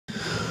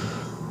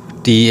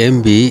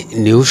TMB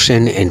News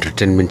and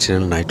Entertainment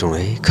Channel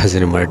naitongnai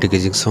khajini marathi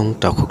kijing song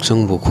takhuk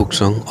song bukhuk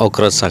song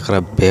okra sakra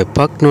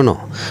bepak no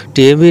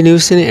TMB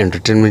News and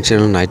Entertainment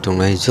Channel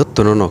naitongnai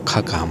jottono no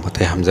kha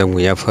kahambatai hamjang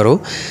muya pharo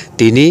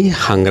tini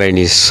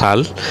hangraini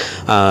sal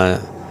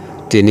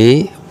tini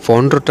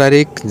 15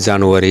 तारिख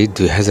January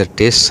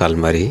 2023 साल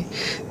मारी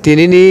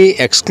तिनी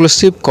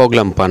exclusive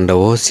कोगलाम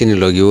पांडवो सिनी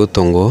लगियो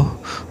तंगो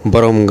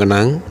बरम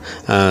गनां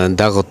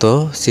दागतो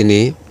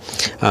सिनी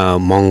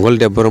मंगल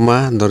देबबर्मा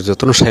दर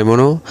जतन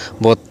साइमनो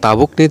ब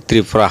ताबुकनि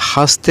त्रिपुरा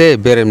हास्ते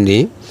बेरेमनि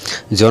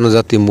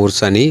जनजाति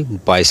मोर्चानि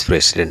वाइस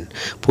प्रेसिडेंट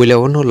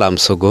पुइलावनो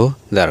लामसगो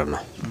दारनो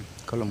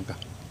कलमका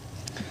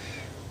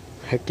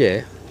हेके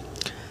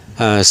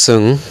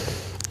जों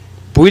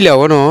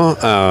पुइलावनो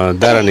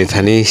दारानि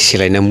थानि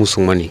सिलायना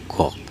मुसुंमानि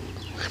क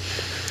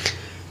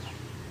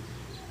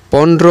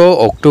 15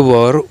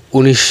 अक्टोबर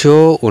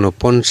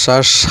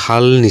 1949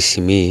 सालनि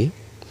सिमी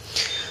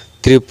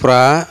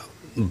त्रिपुरा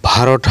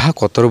भारत हा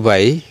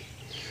कतरबाई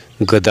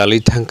गदाली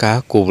थांका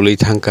कुबली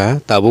थांका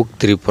ताबुक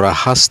त्रिपुरा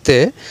हास्ते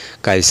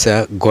कायसा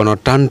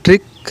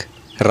गणतांत्रिक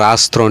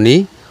राष्ट्रनि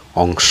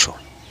अंश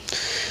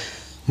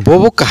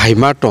बबो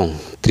काहायमा दं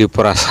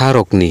त्रिपुरा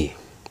सारकनि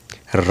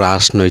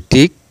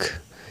राजनैतिक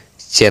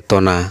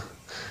चेतना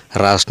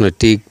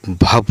राजनैतिक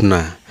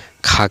भावना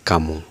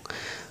खाकामु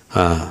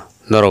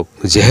नरक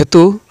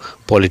जेहेतु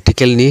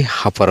पॉलिटिकल नि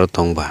हापारो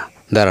दंबा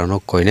दारानो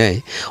कोइनाय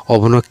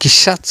अबनो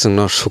किस्सा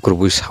जोंनो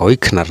सुक्रबुइ सावै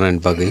खोनारनानै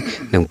बागै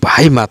नों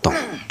बाहाय मा दं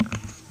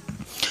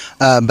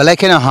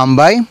बेलायखेना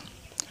हामबाय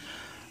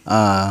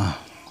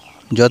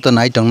जत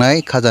नाय दंनाय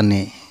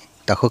खाजानि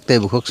दाखुकते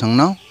बुखुक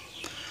संनो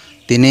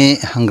तिनी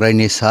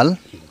हांग्रायनि साल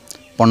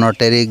 15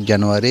 तारिख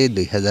January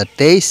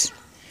 2023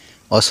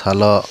 o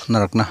salo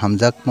narakna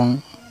hamjak mong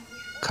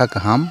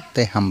khakaham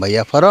tai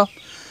hambaya faro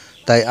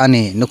tai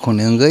ani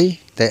nukhungni ongoi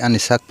tai ani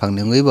sak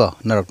phangni ongoi bo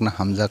narakna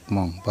hamjak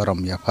mong borom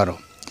ya faro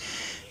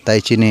tai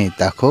chini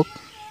takhuk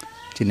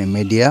chini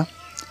media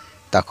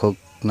takhuk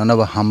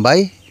nanoba hambai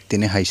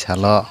tini hai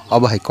salo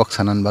oba hai kok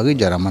sanan bagi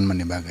jaraman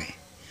mani bagai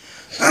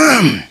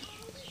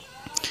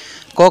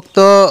kok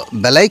to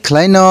belai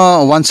khlaino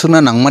wansungna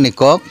nangmani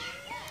kok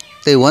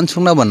tei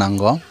wansungna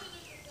banango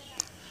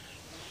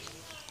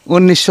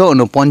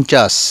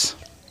 1949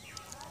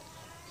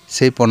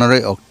 sei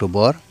 15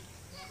 October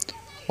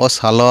o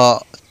salo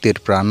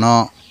tirprano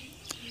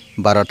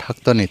baro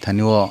thakto ni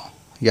thaniwo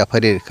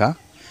yafarirkha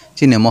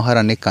chine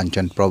Maharani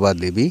Kanchan Prabha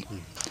Devi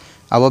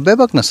abo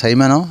bebak na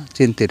saimano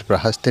chin tirpra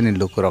hasteni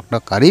lukurokno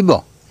karibo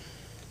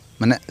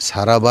mane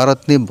sara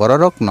bharatni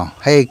bororokno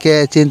haike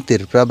chin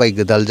tirpra bai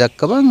gdaljak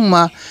kabang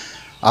ma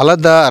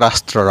alada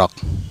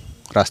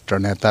rashtra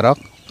netarok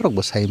prok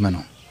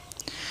saimano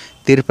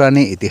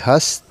tirprani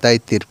itihas tai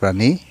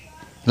tirprani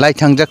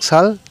laithangjak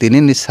sal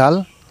tinini sal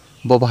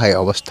bobahai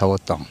obosthawo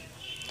tong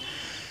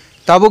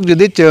tabuk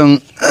jodi chung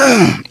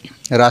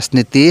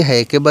rajniti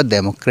haike ba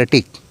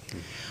democratic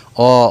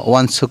o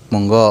wansuk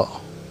mungo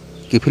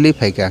kifili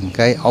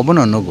phaikangkai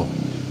obono nugo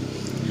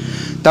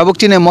tabuk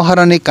chine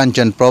Maharani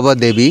Kanchan Prabha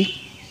Devi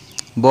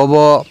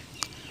bobo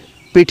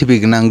prithibi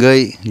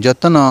gnangai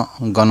jotono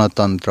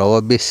ganatantra o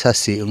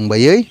bisasi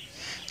ungbayei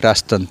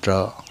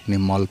rajtantra ni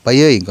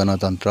molpayei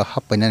ganatantra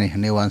hapainani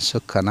hane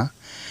wansuk khana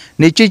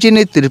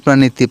nichichini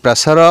tirprani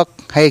tiprasarok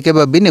haike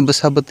ba bini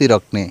busabati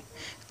rokne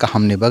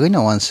kahamni bagina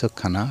wansuk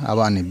khana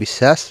abani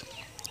বিশ্বাস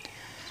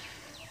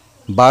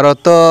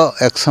भारत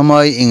एक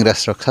समय इंग्रेज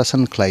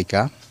शासन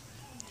खलाइका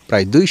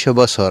प्राय 200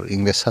 बছর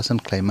इंग्रेज शासन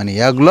खलाइमानि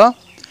यागलो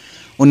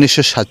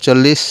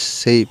 1947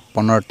 से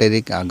 15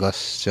 तारिख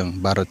August जों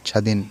भारत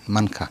स्वाधीन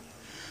मानखा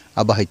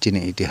आबाहायचिनि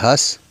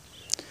इतिहास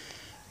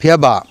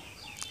फियाबा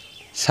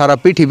सारा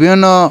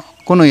पृथ्वीनो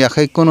कोनो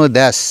याखै कोनो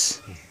देश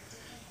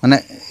माने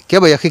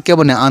केबो याखै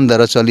केबो ने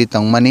आन्दार चलि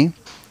तंगमानि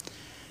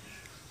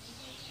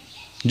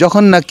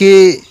जखन नाकि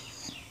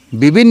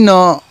विभिन्न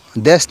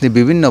देश नि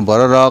विभिन्न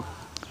बररक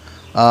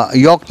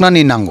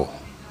यकनानि नांगौ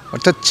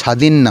अर्थात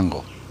स्वाधीन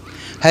नांगौ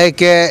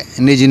हायके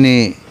निजिनि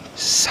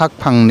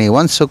साकफांनि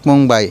वानसुकमं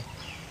बाय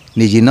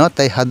निजिनो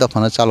ताइ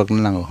हादफानो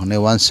चालकनो नांगौ हने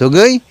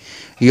वानसुगै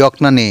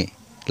यकनानि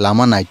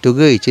लामा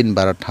नायटुगै चिन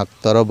भारत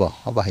हाक्तरब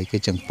अबाहायके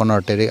जों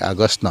 15 तारिख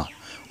आगस्ट न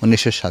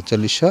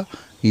 1947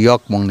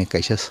 यक मंगनि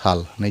कायसा साल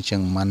नै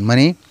जों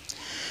मानमानि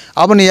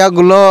आबनि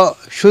यागुलो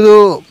शुधु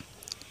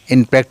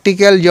इन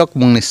प्रैक्टिकल यक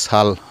मंगनि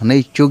साल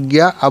नै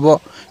चुग्या आबो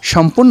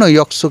सम्पूर्ण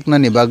यक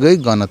सुकनानि बागै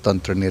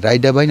गणतन्त्रनि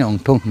रायदाबायनि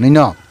अंथं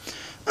नैनो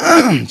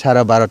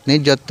सारा भारतनि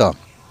जत्त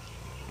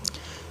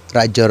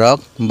राज्यरक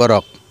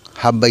बरक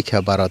हाबबायखा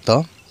भारत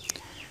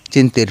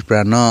चिन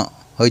तिरप्रानो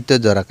हयतो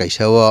जरा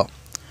कायसाओ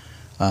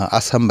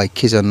आसाम बाय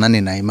खिजन्नानि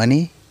नायमानि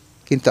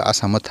किन्तु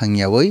आसामाव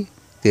थांगियावै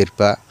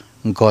तिरपा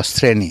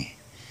गस्ट्रेनि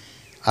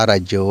आ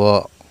राज्यओ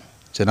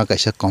जना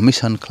कायसा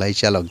कमिसन खलाय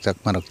चालक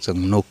जाकमारक जों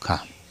नुखा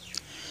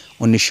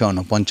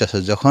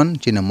 1949 जखन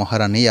चिन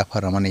महारानी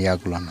याफारामानि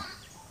यागुलानो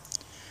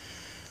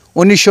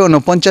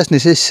 1949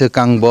 निसे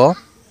सिगांबो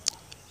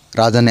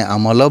राजानि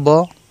आमलबो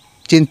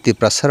चिन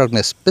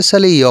तिप्रासारकने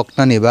स्पेशली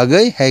यकनानि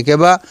बागै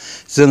हायकेबा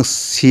जों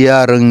सिया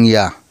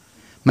रोंया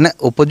माने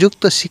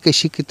उपयुक्त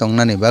सिखै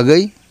तंनानि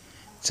बागै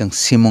जों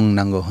सिमुं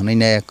नांगौ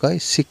होनैनायाखै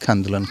शिक्षा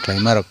आन्दोलन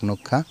खालामा रक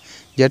नुखा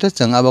जेटा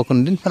जों आबो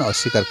दिन फन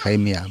अस्वीकार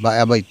खाइमिया बा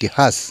आबो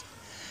इतिहास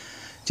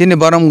जिनि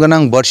बरम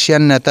गनां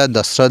बर्षियान नेता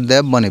दशरथ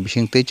देव बने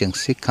बिसिंतै जों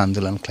शिक्षा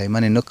आन्दोलन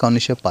खालामानि नुखा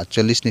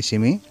 1945 नि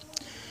सिमी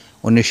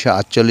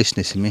 1948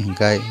 नि सिमी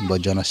हिंगाय ब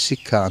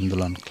जनशिक्षा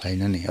आन्दोलन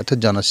खालायनानि अर्थात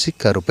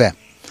जनशिक्षा रूपे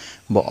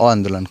ब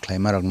आन्दोलन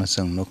खालामा रक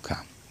जों नुखा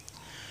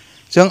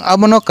जों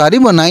आबनो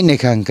कारिबो नाय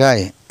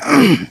नेखांखाय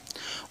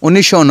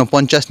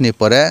 1949 नि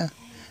परे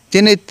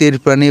जिनि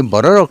त्रिपुरानि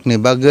बररकनि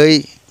बागै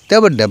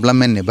तेबो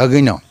डेभलपमेन्ट नि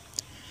बागै न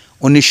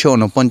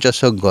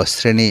 1949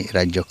 गश्रेणी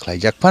राज्य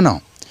खालायजाकफानो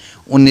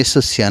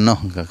 1996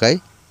 हंगाखाय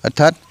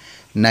अर्थात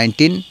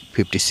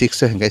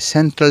 1956 हंगाय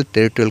सेंट्रल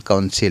टेरिटोरियल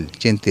काउंसिल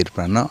जिन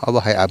त्रिपुरानो अब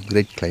हाय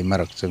अपग्रेड खालायमा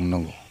रक जों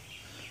नंगौ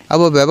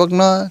अब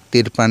बेबकनो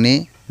त्रिपुरानि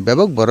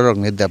बेबक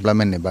बररकनि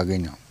डेभलपमेन्ट नि बागै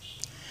न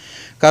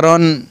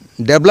कारण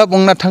डेभलप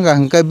अंना थांगा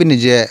हंखाय बिनि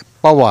जे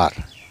पावर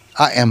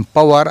आ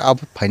एम्पावर अब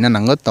फाइना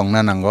नांगो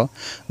तंगना नांगो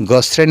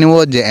गश्रेणीओ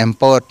जे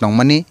एम्पावर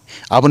तंगमानि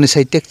आबनि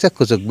साइटेक्सा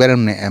कुजुक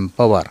बेरमने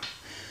एम्पावर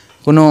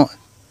कुनो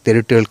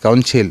टेरिटोरियल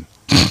काउंसिल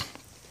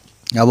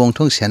अब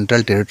अंथों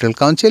central territorial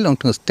council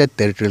अंथों state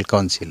territorial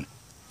council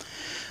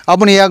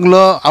आबनि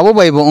यागलो आबो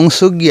बायबो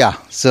अंसुगिया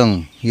जों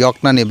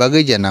यकनानि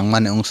बागै जे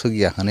नांमाने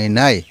अंसुगिया हनै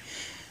नाय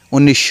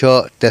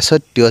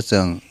 1963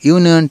 जों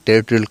यूनियन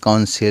टेरिटोरियल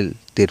काउंसिल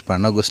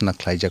त्रिपुरानो घोषणा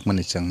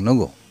खालायजाकमानि जों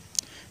नंगौ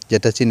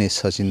जेटा चिनि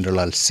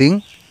सचिन्द्रलाल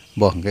Singh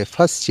बहंगे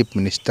first chief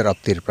minister of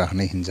Tripura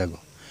हनै हिनजागो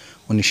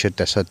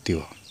 1963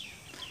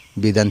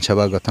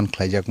 विधानसभा गठन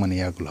खालायजाकमानि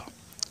यागलो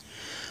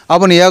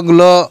आबनि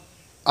यागलो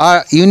आ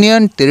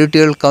यूनियन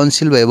टेरिटोरियल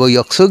काउंसिल बायबो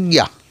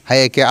यकसुगिया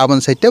हाय के आबन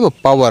साइटे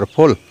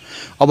पावरफुल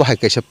अब हाय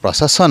कैसे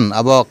प्रशासन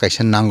अब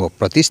कैसे नांगो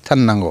प्रतिष्ठान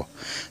नांगो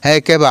हाय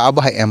के अब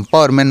हाय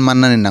एम्पावरमेंट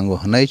माननानै नांगो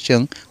हनै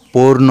जों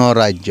पूर्ण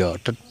राज्य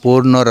अर्थात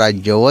पूर्ण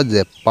राज्य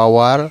जे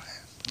पावर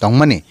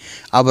तंगमानि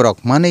अब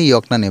रकमाने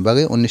यकनानि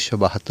बागै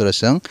 1972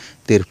 जों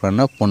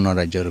त्रिपुरानो पूर्ण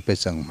राज्य रूपे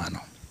जों मानो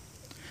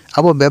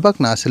अब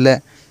बेबक ना आसले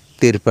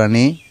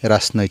त्रिपुरानि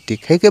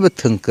राजनैतिक हाय के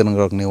थोंकोन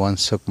रकनि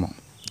वानसकमो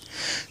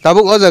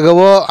ताबुक ओ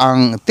जगावो आं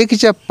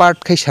तेकिचा पार्ट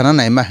खाय साना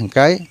नायमा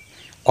हंखाय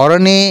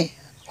अरनि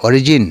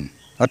ओरिजिन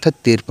अर्थात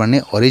त्रिपुरानि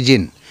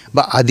ओरिजिन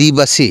बा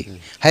आदिवासी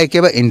हाय के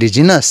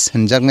इंडिजिनस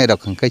हनजाकनाय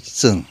रखंखाय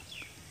जों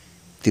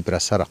त्रिपुरा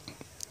सारक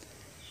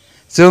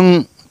जों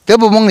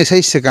तेबो मंनि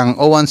साय सिगां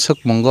अवान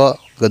सकमंगो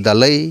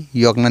गदालै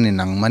यकनानि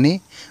नांमानि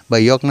बा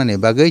यकनानि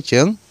बागै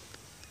जों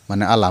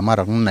माने आलामा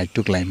रकन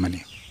नायटुकलाय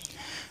माने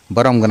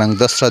बरम गनां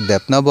दशरथ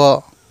देवनाबो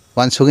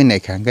वानसुगि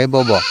नायखांखाय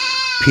बबो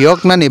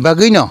फियकनानि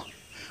बागै न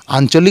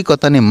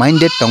आंचलिकतानि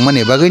माइंडेड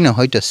तंगमानि बागै न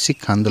हयतो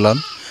शिक्षा आंदोलन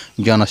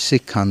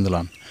जनशिक्षा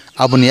आंदोलन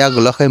आबनि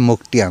यागलखाय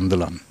मुक्ति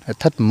आंदोलन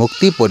अर्थात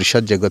मुक्ति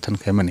परिषद जे गठन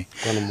खायमानि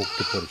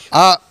गणमुक्ति परिषद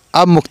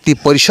आ मुक्ति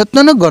परिषद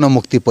न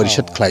गणमुक्ति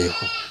परिषद खायो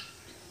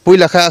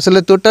पुइलाखाय असले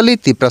टोटली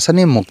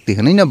त्रिपुरासानि मुक्ति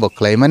हनै न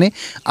बखलाय माने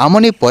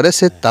आमनि परे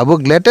से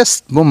ताबुक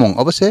लेटेस्ट बुमंग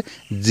अबसे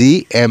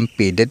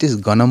जीएमपी दैट इज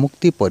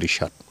गणमुक्ति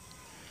परिषद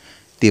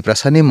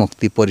त्रिपुरासानि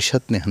मुक्ति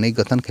परिषद ने हनै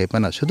गठन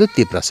खायपाना शुधु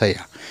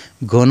त्रिपुरासाया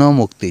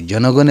गणमुक्ति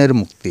जनगणेर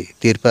मुक्ति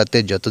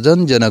त्रिपुराते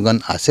যতজন जनगण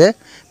आछे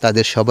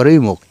तादेर सबारই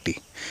मुक्ति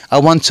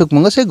आवानसुक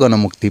मंगसे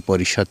गणमुक्ति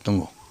परिषद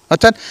दंगो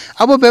अर्थात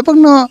अब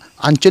बेपकनो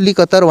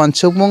आंचलिकतार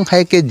वानसुकमंग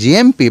हाय के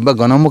जीएमपी बा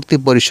गणमुक्ति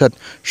परिषद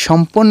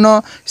संपूर्ण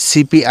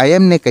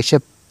सीपीआईएम ने कैसे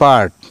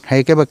पार्ट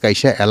हाय के बा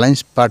कैसे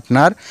अलायंस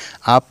पार्टनर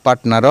आप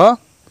पार्टनर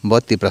ब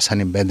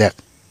त्रिपुरासानि बेदेक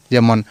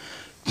जेमन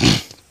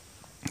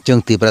जों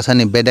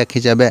त्रिपुरासानि बेदेक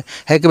हिसाबै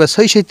हाय के बा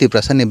सैसै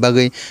त्रिपुरासानि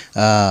बागै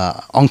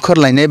अंखर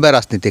लायनाय बा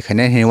राजनीति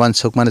खायनाय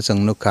हिवानसुक माने जों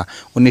नुखा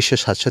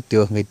 1967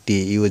 हंगै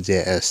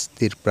टीयूजेएस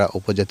त्रिपुरा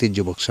उपजाति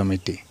युवक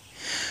समिति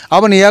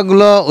आबनि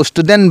यागलो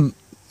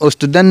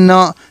स्टूडेंट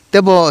न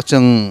तेबो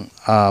जों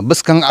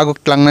बसकां आगक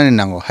लांनानै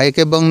नांगौ हाय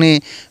के बंगनि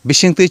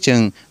बिसिंतै जों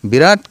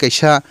बिराट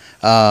कैसा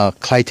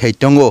खायथाय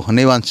दंगो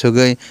हनै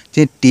वानसुगै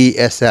जे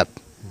टीएसएफ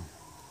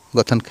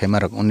गठन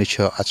खायमारक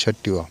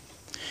 1968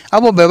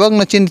 अब बेबक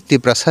न चिन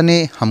त्रिपुरासानि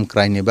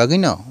हामक्रायनि बागै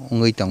न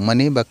उंगै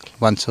तंगमानि बा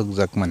वानसुक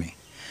जाकमानि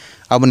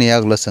आबनि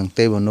यागलो जों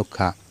तेबो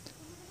नुखा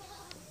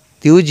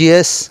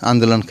टीयूजेएस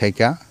आंदोलन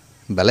खायका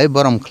बेलाय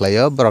बरम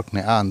खलायो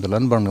बरकने आ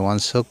आंदोलन बरने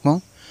वानसुकमो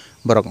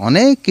बरक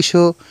अनेक किसु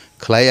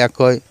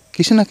खलायाखै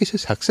किसु ना किसु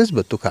सक्सेस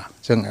बतुखा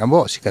जों अब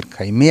स्वीकार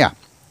खायमिया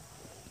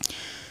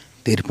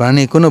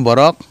त्रिपुरानि कुनो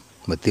बरक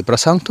बा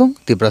त्रिपुरासांथुं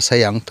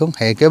त्रिपुरासाय आंथुं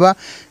हायकेबा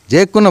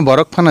जे कुनो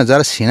बरक फाना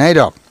जार सिनाय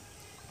रक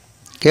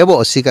केबो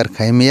अस्वीकार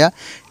खायमिया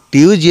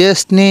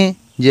टीयूजेएस नि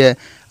जे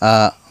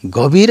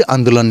गभीर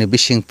आंदोलन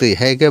बिसिंतै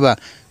हायकेबा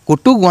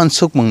कुटुक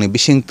वानसुक मंगनि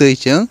बिसिंतै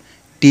जों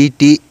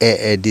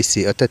TTAADC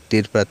अर्थात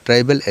Tripura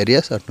tribal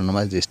areas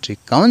autonomous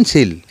district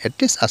council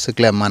at least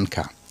आसक्ला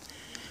मानखा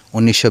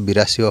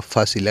 1982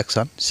 first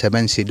election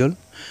 7 schedule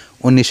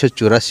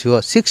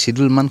 1984 6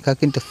 schedule मानखा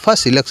किंतु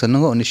फर्स्ट इलेक्शन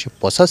नंगो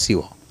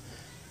 1985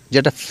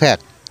 जेटा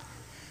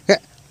फैक्ट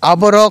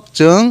आबरक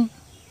जों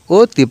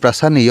ओ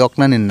त्रिपुरासानि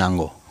यकनानि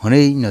नांगौ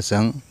हनै न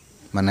जों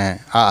माने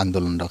आ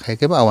आंदोलन रखाय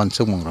के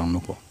आवानसुक मंग्रां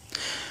नुको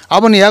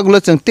आबनि यागलो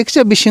जों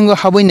टेक्सा बिसिंगो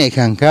हाबै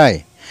नायखांखाय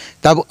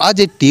तब आज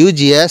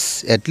टीयूजेएस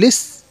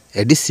एटलिस्ट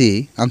एडिसी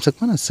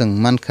आमसकमाना जों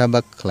मानखा बा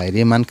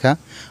खलायरि मानखा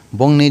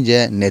बंनि जे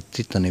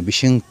नेतृत्वनि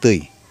बिसिं तै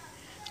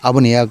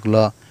आबनि आगल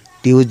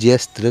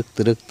टिउजिएस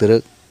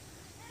तरक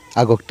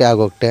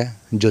आगकटे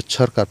जुत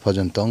सरकार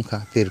पर्यन्त अंखा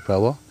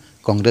तिरफ्राव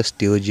कांग्रेस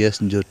टिउजिएस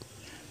जुत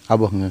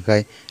आबो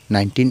हंगाय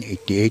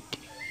 1988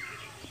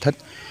 अर्थात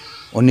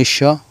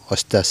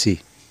 1988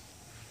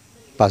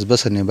 5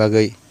 बोसोरनि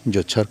बागै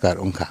जुत सरकार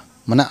अंखा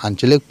माने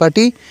आंचलिक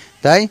पार्टी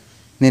ताई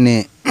नेने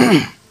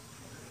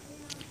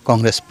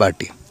कांग्रेस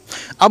पार्टी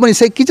आबनि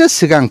से किजा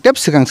सिगां टेप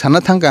सिगां सानना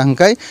थांगा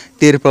हंगाय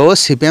तिरफ्राव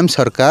सीपीएम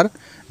सरकार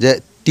जे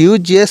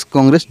टिउजिएस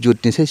कांग्रेस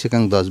जुतनि से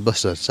सिगां 10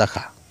 बोसोर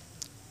साखा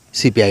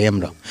सीपीआईएम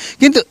रो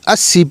किंतु आ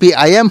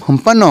सीपीआईएम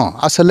हम्पानो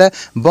असले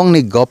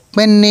बंगनि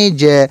गवर्नमेंटनि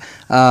जे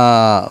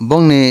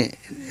बंगनि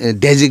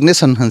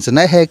डेजिग्नेशन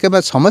हनसनाय है के बा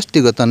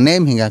समष्टिगत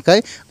नेम हिंगाखाय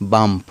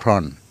बाम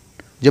फ्रंट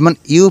जेमन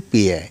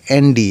यूपीए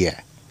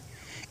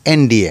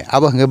एनडीए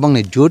अब हंगे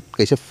बंगनि जुट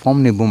कैसे फॉर्म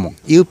नि बुमो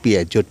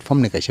यूपीए जुट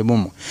फॉर्म नि कैसे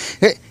बुमो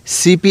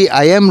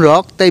सीपीआईएम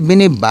रक तै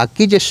बिनि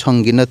बाकी जे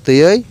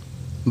संगिनतयै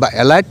बा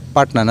एलाइड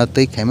पार्टनार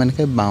नतै खायमान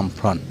के बाम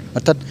फ्रंट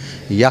अर्थात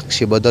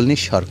याक्षी बदलनि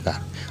सरकार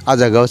आ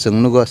जागाव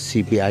जोंनुगो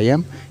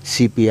CPIM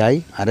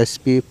CPI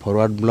RSP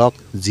forward block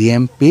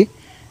GMP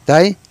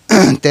ताई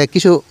ते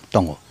किछु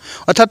दंगो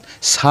अर्थात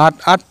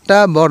 7-8टा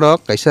बड़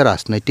कैसे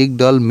राजनैतिक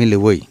दल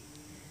मिलिवै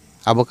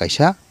अब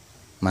कैसा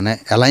माने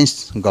अलायंस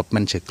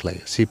गवर्नमेंट से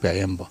खलाय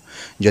सीपीआईएम बो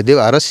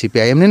जदिव आरो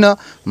सीपीआईएम नि न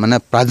माने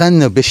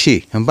प्राधान्य बेसी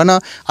हमबाना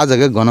आ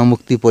जागा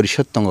गणमुक्ति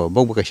परिषद दंगो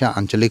बो कैसा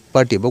आंचलिक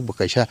पार्टी बो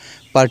कैसा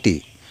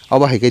पार्टी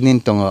अब हाइकेनिन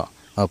दंगो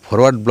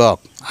फरवार्ड ब्लक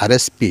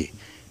आरएसपी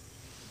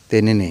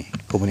तेनिनि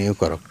कमुनि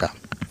करकटा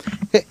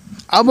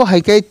अब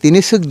हाइकाय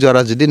तिनिसुक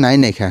जरा जदि नाय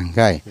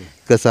नायखांगाय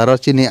कसारो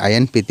चिनि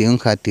आईएनपीटी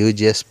उखा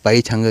टिउजिएस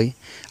पाइ थांगै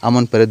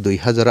आमन परे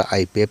 2000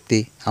 आईपीएफटी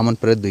आमन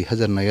परे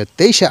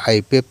 2023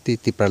 आईपीएफटी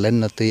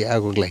तिप्रालैंड नतै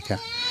आगो लायखा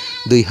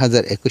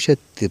 2021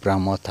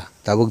 तिप्राम था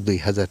ताबुक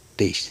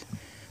 2023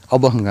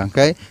 अब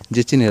हंगांखाय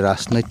जे चिनि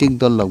राजनैतिक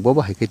दल लगबो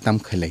हाइकाय ताम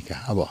खैलायखा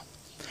अब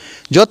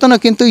जतन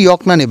किन्तु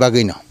यकनानि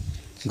बागैनो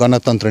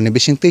गणतन्त्रनि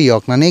बिसिंति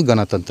यकनानि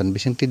गणतन्त्रनि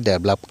बिसिंति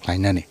डेभलप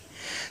खायनानि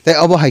ताई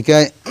अब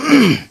हाइकाय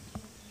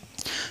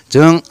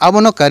जों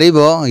आबनो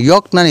कारिबो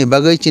यकनानि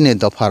बागै चिनि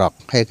दफारक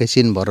हाइकाय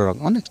चिन बररक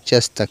अनेक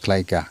चेष्टा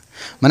खलायका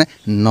माने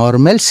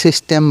नॉर्मल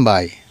सिस्टम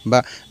बाय बा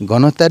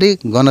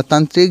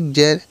गणतांत्रिक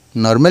जे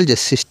नॉर्मल जे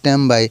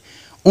सिस्टम बाय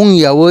उंग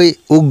यावै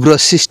उग्र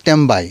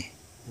सिस्टम बाय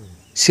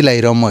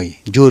सिलाय रमै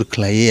जुर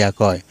खलायै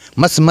याकय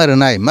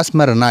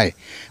मासमारनाय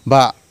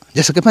बा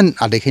जैसे केफान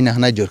आदैखैना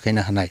हानाय जुर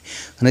खैना हानाय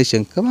हनै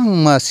जों गोबां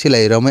मा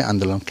सिलाय रमै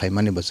आन्दोलन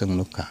खालामनानै बो जों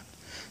नुखा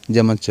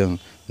जेमन जों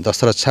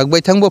दसरा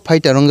सागबाय थांबो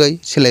फाइटार रंगै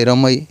सिलाय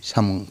रमै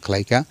सामु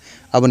खलायका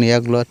आबनि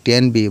यागलो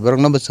टीएनबी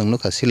बरगनबो जों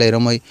नुखा सिलाय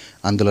रमै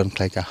आन्दोलन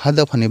खलायका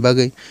हादाफानि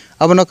बागै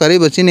आबनो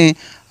कारिबो चिनि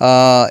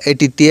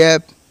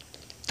ATTF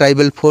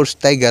tribal force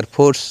tiger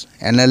force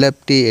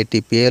NLFT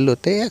एटीपीएल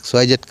ते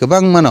एक्सवाइजेड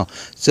गोबां मानो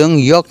जों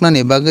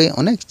यकनानि बागै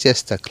अनेक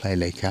चेष्टा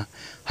खलायलायखा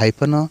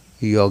हाइफनो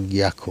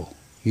यज्ञाखौ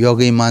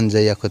यगै मान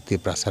जायाखौ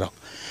तिप्रासारक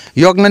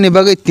यगनानि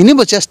बागै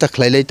तिनिबो चेष्टा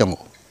खलायलाय दङ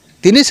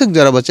तिनि सुक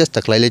जराबो चेष्टा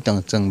खलायलाय दङ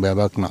जों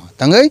बेबाकनो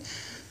तंगै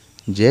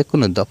जे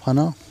कुनो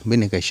दफानो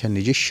बिनि कैसा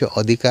निजस्व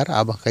अधिकार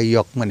आबाखाय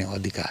यकमाने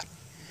अधिकार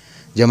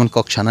जेमन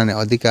कक्षानाने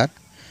अधिकार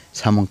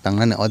सामुं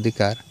तांनाने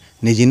अधिकार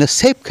निजिनो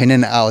सेफ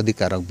खैनाने आ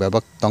अधिकार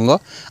बेबाक दङ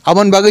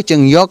आबन बागै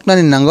जों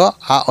यकनानि नांगो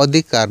आ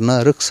अधिकार न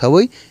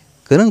रखसावै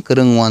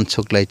करं वान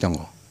सुकलाय दङ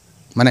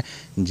माने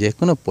जे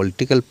कोनो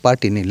पॉलिटिकल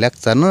पार्टी नि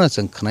लेक्चर न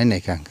जों खनाय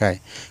नायखांखाय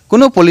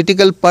कोनो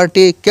पॉलिटिकल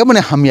पार्टी केबने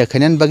हामिया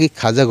खैनान बागि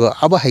खाजागो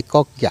अब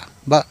हाइकक या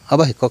बा अब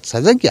हाइकक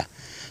साजाग्या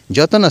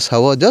जतन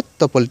सावो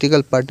जत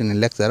पॉलिटिकल पार्टी नि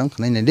लेक्चर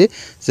खनाय नायदि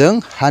जों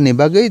हानि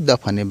बागै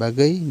दफानि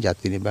बागै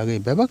जातिनि बागै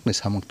बेबाकनि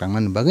सामुक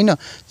तांनानि बागै न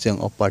जों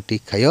अ पार्टी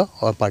खायो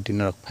अ पार्टी न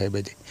रखफाय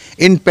बायदि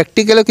इन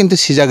प्रैक्टिकल किन्तु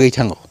सिजागै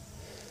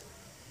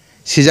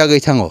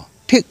थांगो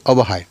ठीक अब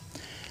हाय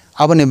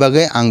आबनि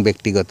बागै आं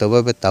व्यक्तिगत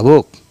भाबे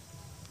ताबुक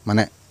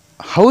माने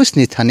हाउस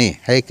नि थानी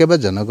हायकेबा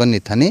जनगण नि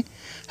थानी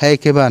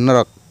हायकेबा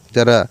नरक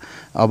जरा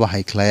अब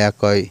हाइख्लाया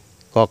कय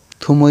कक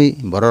थुमै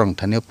बररं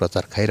थानी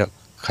प्रचार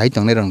खाइ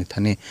तंनाय रंनि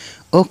थानी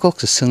ओ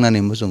कक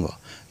सोंनानै मुजुंगो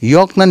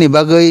यकनानि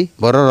बागै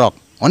बररक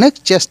अनेक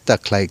चेष्टा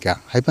खलायका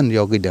हायफान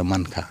यगै दे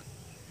मानखा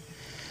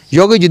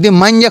यगै जुदि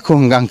मानयाखौ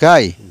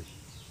हंगांखाय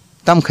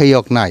तामखाय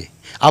यकनाय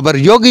आबार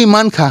यगै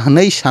मानखा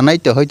हनै सानाय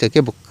तो हयतो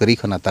के बकरी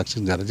खना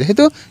ताकसिं जार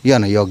जेहेतु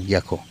याना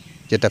यज्ञाखौ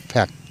जेटा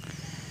फैक्ट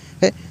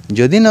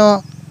जदि न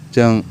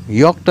जों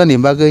यकटानि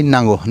बागै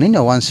नांगौ हनै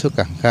वान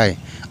सुकांखाय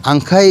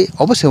आंखाय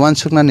अबसे वान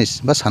सुकनानि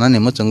बा सानानि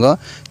मुजुंगो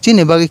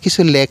चिनि बागै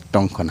किसु लेक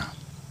टंखना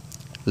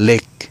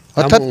लेक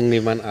अर्थात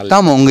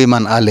ताम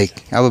उंगैमान आलेक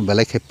अब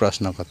बेलेखे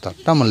प्रश्न कत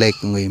ताम लेक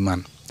उंगैमान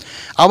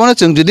आबनो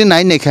जों जुदि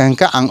नाय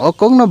नायखांखा आं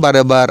अकंनो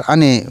बारे बार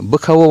आनि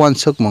बखावो वान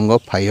सुक मंगो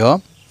फायो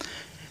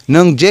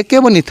नों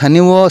जेकेबनि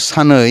थानिवो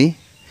सानै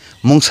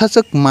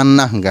मुंसाचक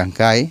मानना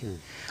हंगांखाय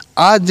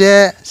आ जे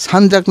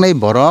सानजाकनाय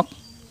बरक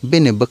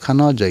बेनि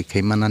बखानो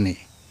जयखैमानानि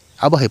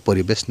अब हाय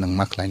परिबेश नों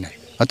माखलायनाय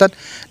अर्थात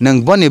नों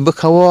बनि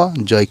बखावो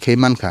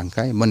जयखैमान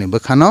खांखाय बनि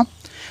बखानो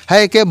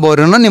hai ke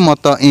borono ni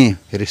moto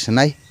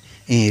risinai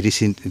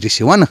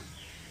risiwan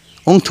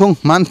ungthung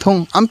manthung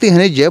amti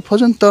hene je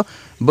phojonto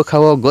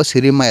bokhawo go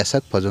siri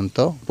mayasak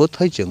phojonto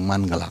bothai jeng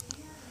mangalak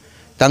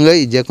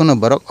tangai je kono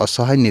borok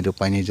osohai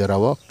nirupaini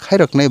jorao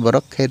khairoknai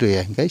borok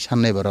khairuya hingkai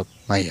sannai borok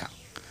maya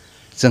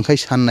jengkai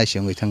sannai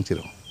singoi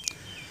thangtiro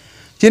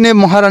chini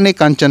Maharani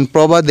Kanchan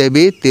Prabha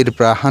Devi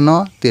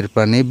Tirprahano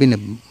Tirprani bini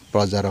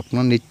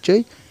projarokno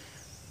nichoi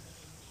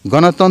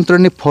गणतंत्र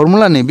नि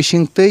formula नि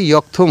बिसिंगते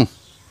यक्थुं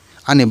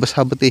आनि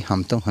बसाबते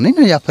हामथुं हनै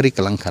याफारि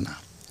कलांखाना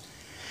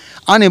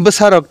आनि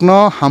बसारकनो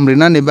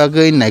हामरिना नि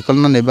बागै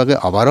नायकलना नि बागै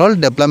ओवरऑल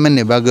डेवलपमेंट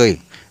नि बागै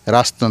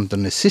राजतंत्र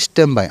नि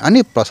सिस्टम बाय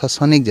आनि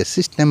प्रशासनिक जे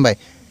सिस्टम बाय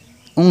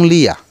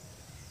उंगलिया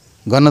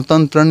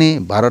गणतंत्र नि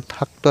भारत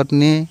हाक्टर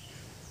नि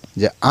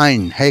जे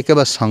आइन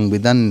हायकेबा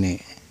संविधान नि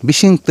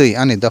बिसिंगते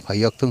आनि दफा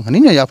यक्थुं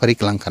हनै याफारि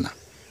कलांखाना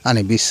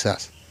आनि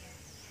विश्वास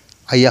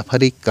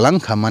आयाफारि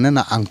कलांखा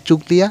मानोना आं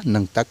चुकलिया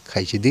नोंताक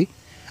खायसिदि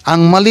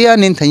आं मालिया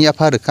निन्थाया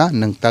फारखा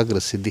नोंताक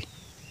रसिदि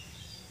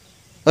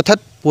अर्थात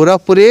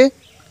पूरापुरी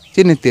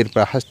चिनि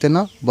तिरप्रा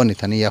हास्तेनो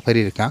बनिथानि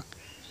याफारि रेखा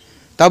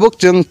ताबुक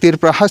जों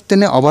तिरप्रा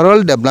हास्तेने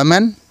overall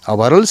development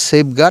overall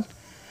safeguard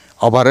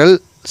overall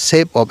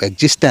safe of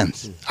existence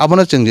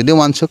आबनो जों जुदि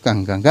वानसुक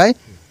कांगाय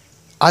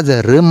आज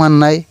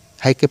रमाननाय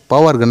हायके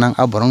पावर गोनां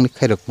आ बरंनि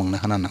खैरक मंगनो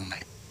हाना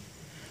नांनाय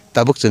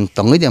ताबुक जों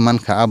तंगै जे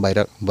मानखा आ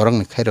बायरा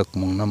बरंनि खैरक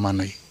मंगनो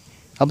मानै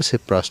अब से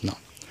प्रश्न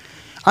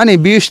आनि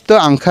बिस्त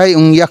आंखाय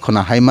उंया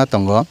खना हायमा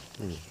तंगो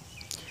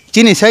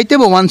चिनि साइते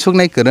बो वानसुक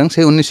नाय करं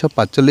से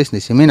 1945 नि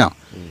सिमिना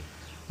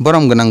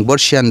बरम गनां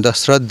बर्षियान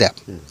दशरथ देव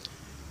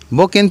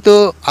बो किन्तु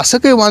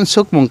आसके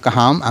वानसुक मुं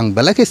काहाम आं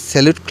बेलाके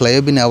सैल्यूट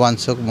खलायो बिना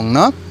वानसुक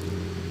मुंगनो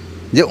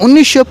जे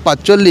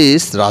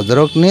 1945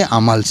 राजरकनि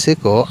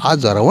आमालसेको आ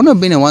जरावनो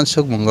बिना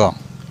वानसुक मुंगो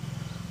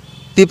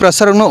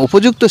तिप्रसारनो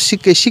उपयुक्त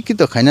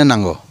शिक्षित खायना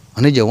नांगो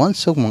अनि जे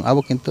वानसुक मुं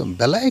आबो किन्तु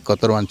बेलाय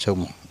कतर वानसुक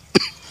मुं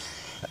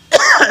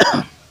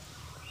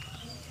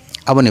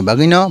aboni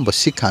bagino bo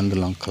sikha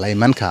आंदोलन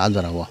खालायमान खा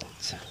आजरावो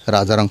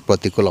राजारं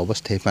प्रतिकूल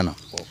अवस्थाय पानो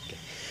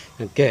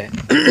ओके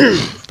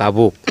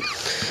ताबुक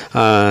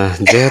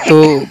जेहेतु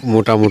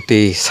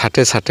मोटामुटी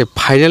साथे साथे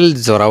फाइनल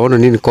जरावो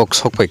निन कक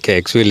सकपायके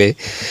एक्चुअली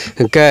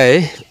ओंखाय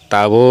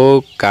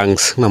ताबुक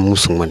गांसना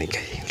मुसुंमानि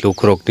खाय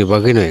लुक्रकनि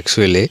बागैनो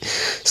एक्चुअली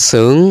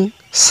जों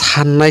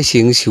साननाय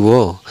सिं सिवो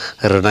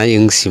रनाय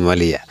ओं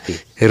सिमालिया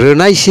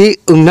रनाय सि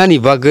ओंनानि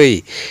बागै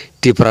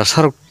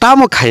तिप्रासार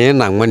ताम खायनो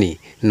नांमानि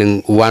नों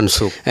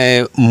वानसुक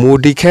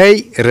मोदिखाय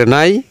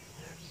रनाय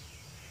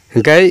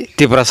ओंखाय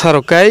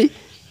तिप्रासारखाय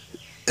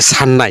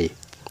साननाय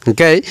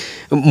ओंखाय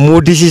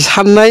मोदिसि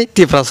साननाय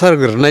तिप्रासार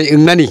रनाय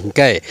ओंनानि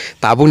ओंखाय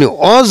ताबुनि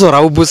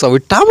अजराव बुसावै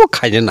ताम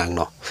खायनो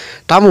नांनो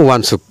ताम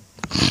वानसुक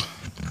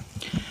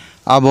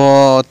आबो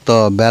तो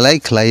बेलाय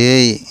खलायै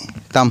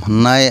ताम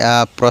हन्नाय आ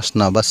प्रश्न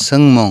बा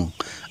सोंमं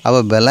आबो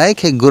बेलाय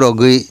खे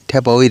गुरगै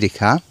थेपावै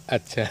रेखा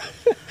अच्छा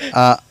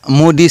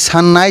मोदी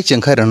साननाय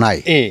चंखाय रनाय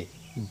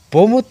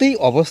बमति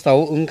अवस्थाव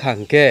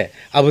ओंखांके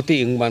आबति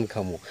इंमान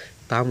खामु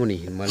तामुनि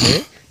हिमाले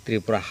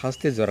त्रिपुरा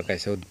हास्ते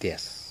जरकायसो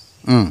देश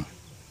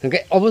ओंके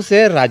अबसे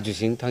राज्य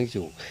सिं थांसु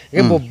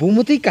ओंके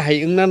बमति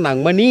काहाय ओंना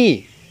नांमानि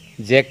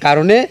जे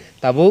कारणे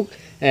ताबुक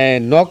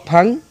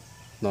नकफां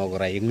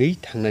नगरा इंगै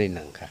थांनानै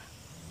नांखा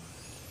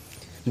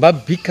बा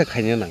भिक्षा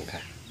खायनो नांखा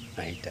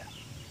आइता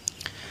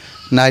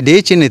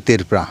नायदे चिनि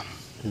तिरप्रा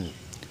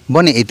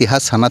बनि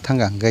इतिहास साना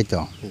थांगा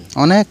गायतो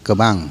अनेक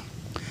गोबां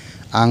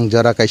आं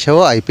जरा कायसाव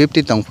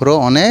I-50 तंफुरो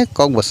अनेक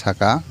कक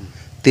बसाका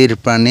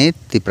तिरप्रानि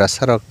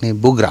तिप्रासारकनि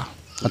बुग्रा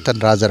अर्थात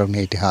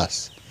राजारकनि इतिहास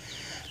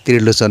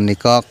त्रिलोचननि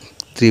कक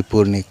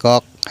त्रिपुरनि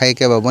कक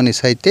हायकेबा बनि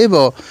साइते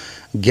बो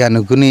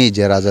ज्ञानगुनि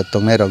जे राजा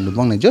तंनाय रकनि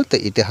बंनि जत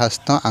इतिहास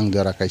तो आं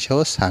जरा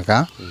कायसाव सागा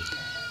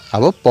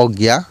आबो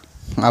पग्या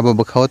आबो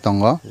बखाव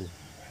तंगो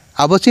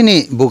आबो चिनि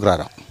बुग्रा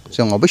रक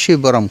जों अबश्य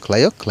बरम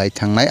खलायो खलाय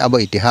थांनाय आबो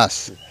इतिहास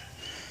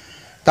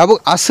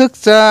ताबुक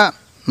आसकचा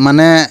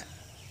माने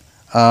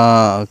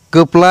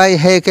कप्लाय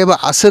है केबा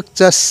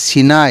आसकचा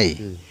सिनाय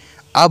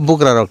आ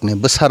बुग्रा रकनि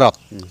बसारक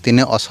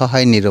तिने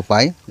असहाय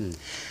निरुपाय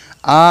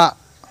आ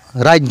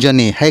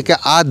राज्यनि है के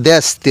आ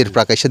देश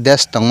तिरप्रा कैसे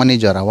देश तंगमानि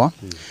जराव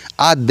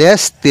आ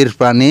देश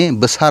तिरप्रानि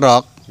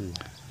बसारक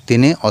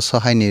तिने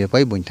असहाय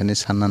निरुपाय बुंथानि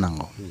सानना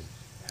नांगौ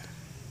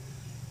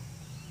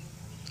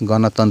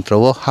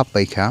गणतंत्रवो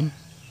हापायखा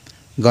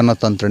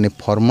गणतंत्रनि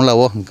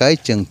फर्मुलावो हंकाय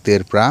जों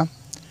तिरप्रा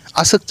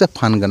आसकचा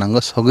फान गनांगो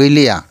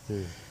सगैलिया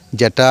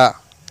जेटा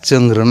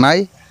जों रनाय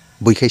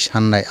बुइखाय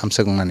साननाय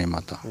आमसगंनानि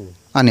मत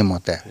आनि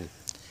मते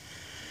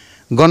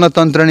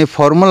गणतंत्रनि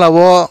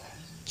फर्मुलावो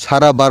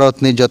सारा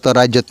भारतनि जत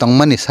राज्य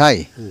तंगमानि साय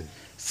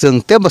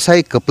जोंते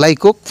बसाय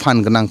कप्लायकुक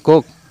फान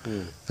गनांकुक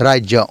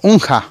राज्य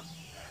उंखा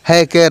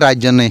हेके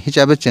राज्यनि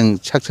हिसाबै जों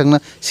साकसाकना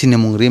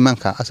सिनेमुंग्रि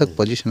मांखा आसक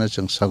पजिशनाव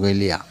जों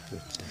सगैलिया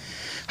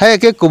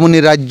हेके कमुनि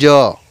राज्य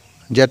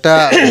जेटा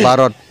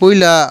भारत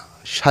पयला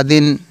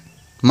स्वाधीन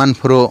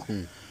मानफुरो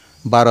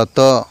भारत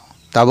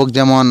ताबुक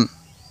जेमन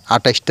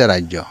 28टा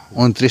राज्य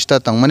 29टा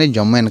तंगमानि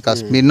जम्मू एंड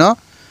काश्मीर न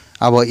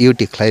अब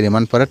यूटी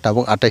खलायरिमान पर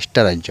ताबुक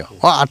 28टा राज्य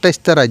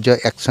 28टा राज्य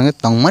एकसंगे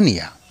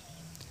तंगमानिया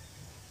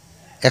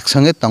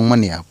একসঙ্গে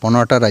তংমানিয়া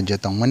 15টা রাজ্য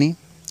তংমানি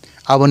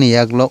aboni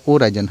yaklo o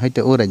rajon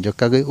hoite o rajyo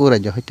kagoi o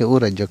rajyo hoite o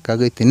rajyo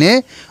kagoi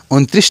tine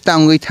 29টা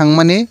angoi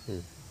thangmani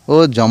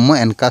o Jammu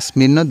and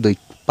Kashmir no 2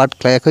 part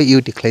khlayakhoi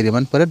UT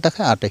khlaireman pore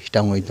dakha 28টা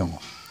angoi dongo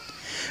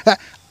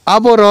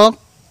aborok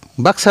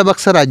baksa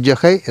baksa rajyo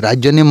khai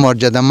rajyoni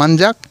morjada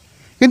manjak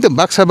কিন্তু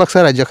baksa baksa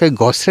rajyo khai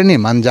gosreni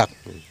manjak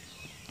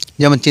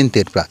যেমন চীন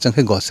ত্রিপুরা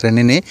जोंखै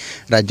गश्रेणी नि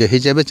राज्य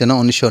हिसाबै जों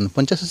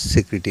 1949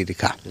 स्वीकृति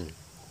रेखा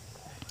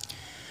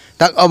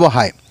ताक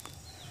अबहाय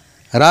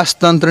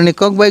राजतंत्रनि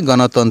कक बाय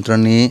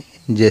गणतंत्रनि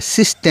जे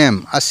सिस्टेम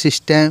आ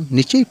सिस्टेम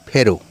निचै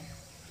फेरो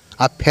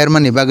आ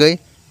फेरमानि बागै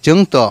जों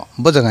तो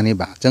बजागानि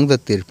बा जों तो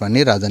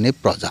त्रिपुरानि राजानि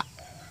प्रजा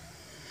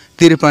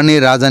त्रिपुरानि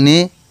राजानि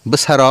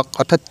बसारक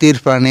अर्थात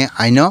त्रिपुरानि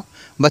आइन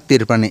बा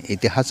त्रिपुरानि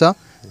इतिहास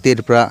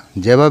त्रिपुरा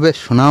जेबाबे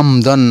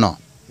सुनामधन्य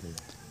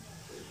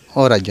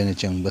ओ राज्यनि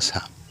जों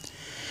बसा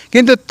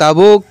किन्तु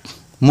ताबुक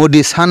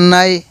मोदी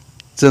साननाय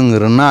जों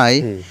रोनाय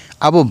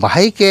आबो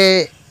बाहायके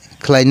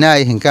खलायनाय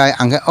हिंखाय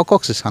आंखाय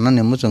अककसो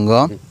साननानै मुजंग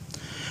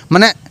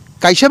माने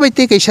कायसा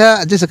बायदि कायसा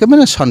जेसेके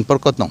माने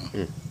सम्पर्क दं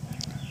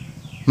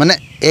माने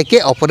एके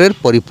अपरेर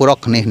परिपूरक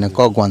होननाय क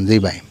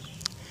गनजैबाय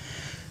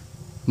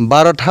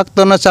भारत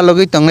हाक्तन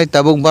चालगै तंनाय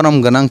ताबुक बरम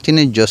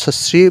गोनांथिनि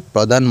यशस्वी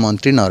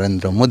प्रधानमंत्री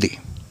नरेंद्र मोदी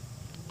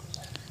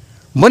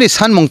बनि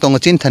सानमुं दङ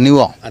चिन्तानिव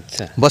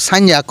ब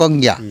सानया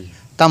कगया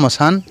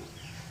तामसान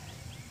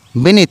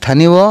बेनि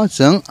थानिव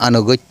जों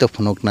आनुगत्य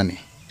फुनुकनानि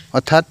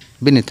अर्थात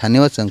बेनि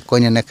थानिव जों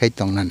कयनानाखाय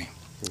तंनानि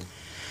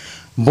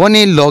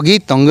बनि लगी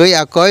तंगै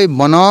आकय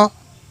बनो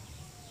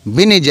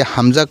बेनि जे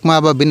हामजाकमा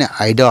बा बेनि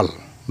आइडल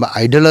बा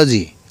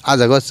आइडियोलॉजी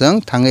आजागो जों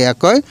थाङै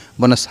आकय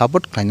बनो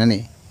सापर्ट खायनानि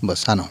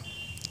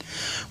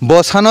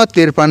बसानो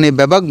त्रिपुरानि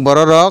बेबाक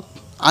बररक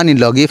आनि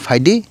लगी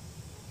फायदि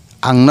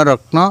आंनो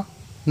रत्न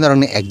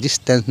नरनि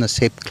एक्जिस्टेंस न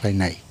सेव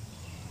खायनाय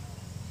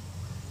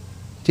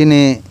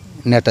तिनि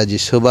नेताजी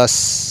सुभाष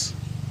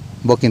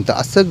बो किन्तु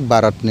आसक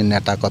भारतनि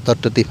नेता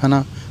कतर्त तिफाना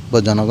बो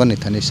जनगण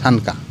इथानि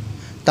सानका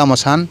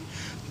तामसान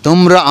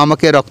তোমরা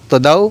আমাকে রক্ত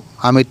দাও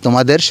আমি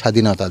তোমাদের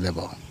স্বাধীনতা দেব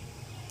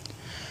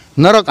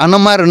নরক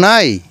আনমার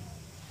নাই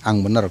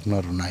आंबो नरक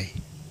नर নাই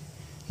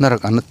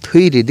नरक आनो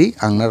थैरिदि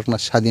आं नरकना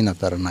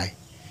স্বাধীনতার নাই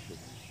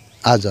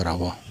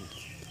आजराव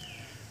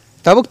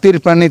ताबुक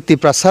त्रिपुरानि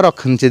तिप्रासारक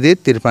हनचिदि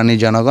त्रिपुरानि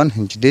जनगण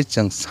हनचिदि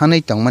जों सानै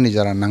तंमानि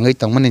जरा नाङै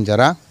तंमानि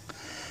जरा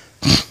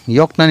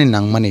यकनानि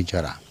नांमानि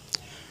जरा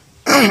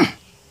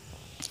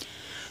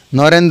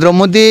नरेंद्र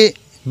मोदी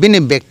बिनि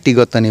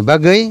व्यक्तिगतनि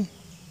बागै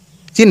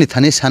चिनि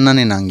थानि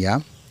साननानै नांगिया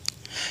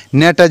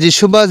नेताजी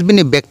सुभाष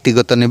बिनि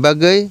व्यक्तिगतनि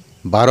बागै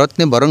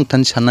भारतनि बरं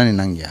थानि साननानै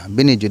नांगिया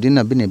बिनि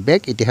जुदिना बिनि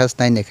बेक इतिहास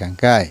नायनो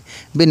खांखाय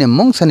बिनि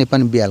मुंसानि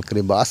पान बियाल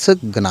करिबा आसक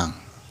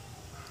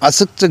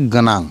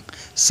गोनां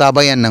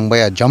साबाया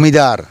नांबाया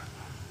जमीदार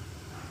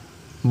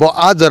ब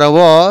आजराव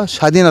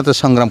स्वाधीनता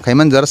संग्राम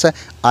खायमान जरासे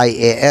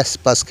IAS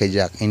पास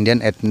खायजाक Indian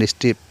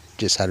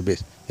administrative service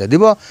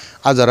यदिबो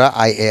Ajara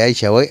IAI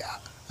हिसाबै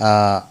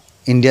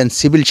इंडियन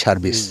सिविल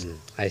सर्विस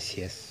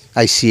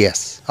ICS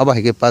अब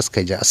हेगे पास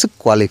खायजा आसक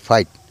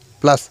क्वालिफाइड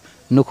प्लस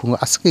नुखुंग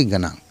आसकै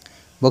गोनां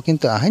ब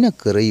किन्तु आहायना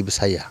करै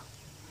बसाया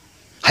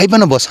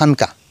हायबानो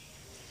बसानका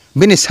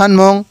बिनि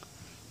सानमं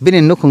बिनि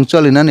नुखुं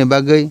चलिनानै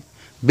बागै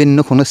बिनि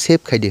नुखुंनो सेफ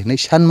खायदि नै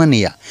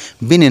सानमानिया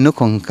बिनि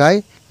नुखुंखाय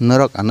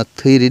नरक आनो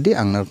थैरिदि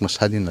आं नरकनो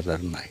स्वाधीनता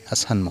नाय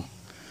आसानमं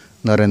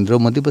नरेंद्र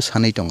मोदी बो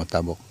सानै दङ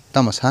ताबो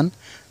तामासान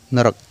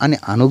नरक आनि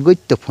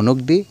आनुगत्य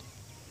फुनुकदि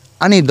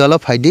आनि दल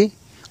फायदि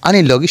आनि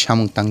लगी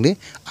सामुं तांदि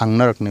आं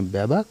नरकनि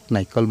बेबाक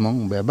नायकलमं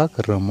बेबाक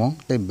रमं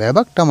ते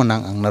बेबाक तामनां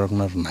आं नरक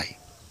नर नाय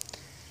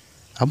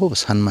आबो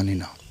सानमानि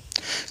न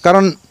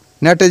कारण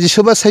नेताजी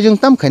सुभाष सायजों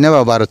ताम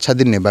खायनाबा भारत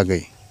स्वाधीननि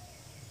बागै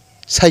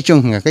सायचों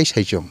हंगाखै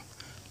सायचों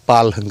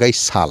पाल हंगाय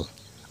साल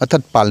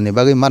अर्थात पालनि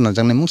बागै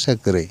मारनाजांनाय मुंसा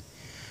करै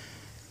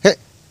हे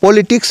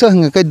पॉलिटिक्स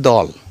हंगाखै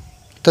दल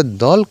तो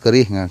दल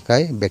करै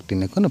हंगाखै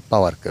व्यक्तिनि कोनो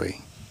पावर करै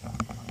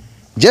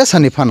जे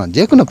सानि फानो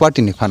जे कोनो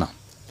पार्टीनि फानो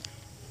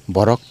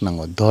बरक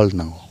नांगौ दल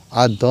नांगौ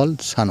आ दल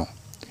सानो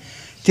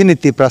तिनि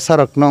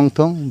तिप्रासारक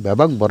नंथं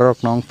बेबाक बरक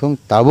नंथं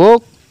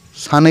ताबुक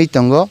सानै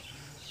तंग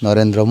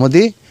नरेंद्र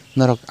मोदी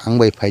नरक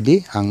आंबाय फायदि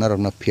आं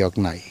नरकनो फियक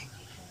नाय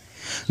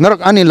नरक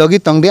आनि लगी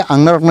तंदि आं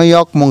नरकनो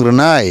यक मं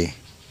रनाय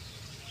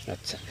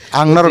अच्छा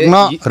आं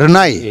नरकनो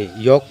रनाय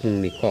यक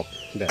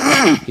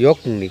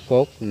मुंनि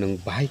कक नों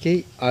बाहायकै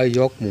आ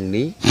यक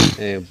मुंनि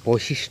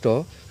बयशिष्ट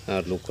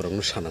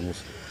लोकरंनो सानामु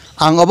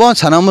आं अब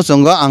सानामु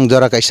जंग आं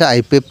जरा कायसा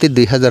IPFT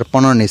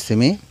 2015 नि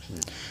सिमी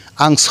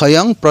आं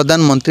स्वयं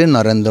प्रधानमंत्री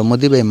Narendra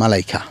Modi bye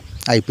मालायखा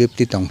IPFT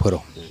तंफोरो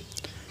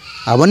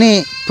आबनि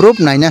proof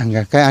नायना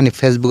हंगाखाय आनि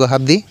फेसबुक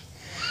हाबदि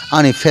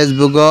आनि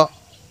फेसबुक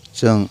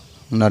जों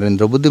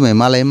नरेंद्र मोदी बाय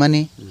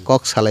मालायमानि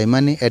कक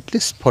सालायमानि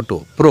एटलिस्ट फोटो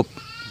प्रूफ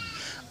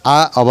आ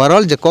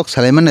ओवरऑल जे कक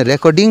सालायमानि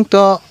रेकर्डिंग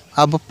तो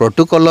अब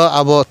प्रोटोकॉल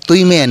अब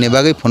तुइमेनि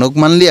बागै फनक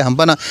मानलिया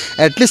हमपाना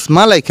एटलिस्ट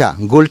मालायखा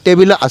गोल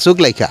टेबिल आसुक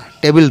लायखा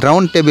टेबिल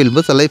राउंड टेबिल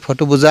बसलाय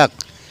फोटो बुजाक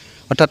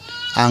अर्थात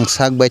आं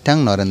साक बायथां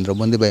नरेंद्र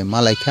मोदी बाय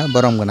मालायखा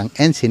बरम गोनां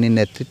एनसीनि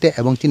नेतृत्व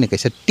एवं तिनि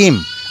कायसा टीम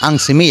आं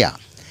सिमिया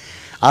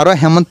आरो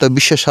हेमंत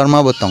विश्व शर्मा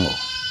बो दङ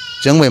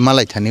जों बै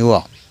मालाय थानिव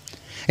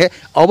ए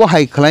अब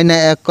हाय खलायनाय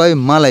एकय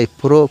मालाय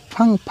पुरो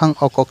फां फां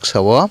अकक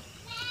Sao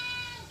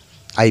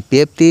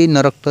IPF ti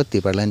norok to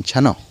TIPRALAND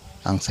chano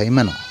ang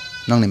saimano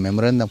nong ni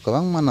memorandum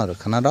kabang manor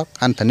khanarok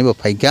antani bo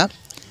phaika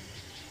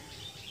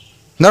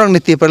norok ni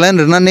TIPRALAND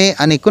rnani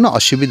ani kono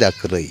asubida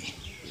krei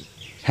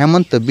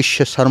Hemant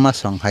Biswa Sharma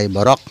Songhai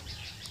borok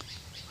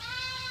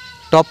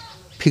top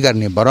figure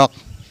ni borok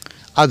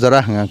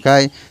ajara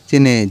hangakai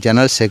chini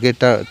general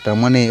secretary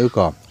tamani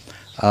uko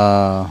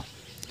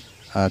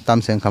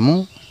tamseng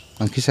kamu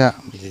angkisa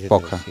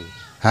pokha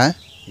ha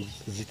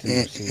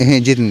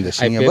Jitendra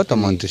Singh ya betul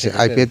मंत्री से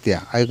IPF ya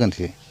आयोगन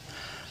से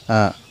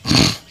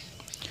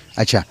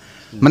अच्छा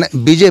मैंने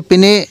BJP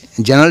ने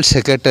general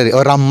secretary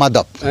और राम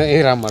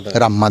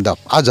माधव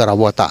आज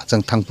रावता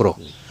जंग थांगप्रो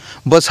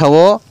बस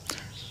हवो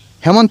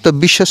हेमंत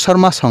विश्व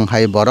शर्मा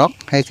संघाई बरक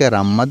है के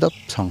राम माधव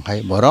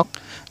संघाई बरक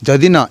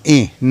जदि न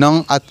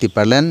नंग आ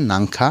TIPRALAND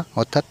नांखा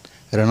अर्थात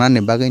रना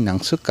निबागै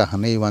नांसुक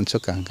कहने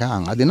वांसुक कहका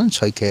आं आदिन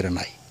सय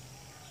खेरनाय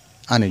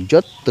आने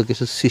जत तो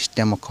किस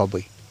सिस्टम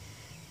खबै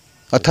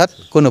अर्थात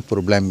कोनो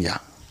प्रॉब्लम या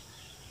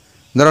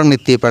नरंगनि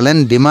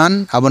TIPRALAND डिमांड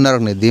अब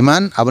नरंगनि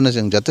डिमांड अब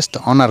जों जथेष्ट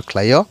अनार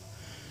खलायो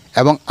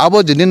एवं अब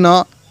जदि न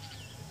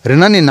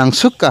रेनानि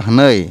नांसुक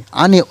कहनै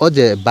आनि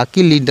अजे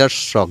बाकी लीडर्स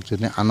रक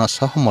जदि आनो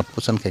सहमत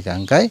पोषण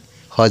खेकांकाय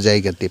हो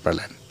जायगा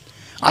TIPRALAND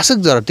आसक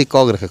जरति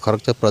कग्रखे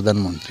खरक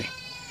प्रधानमंत्री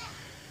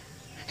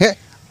हे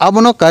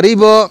अबनो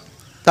करीबो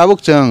ताबुक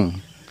जों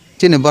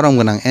चिनि बरम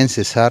गनां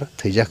एनसि सार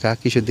थैजाखा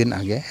किछु दिन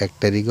आगे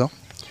 1 तारिखो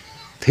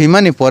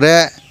थैमानि परे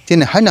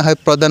चिनि हायना हाय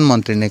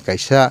प्रधानमंत्री ने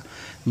कायसा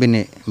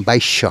बिनि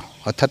 2200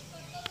 अर्थात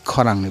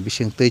खरांनि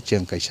बिसिं तै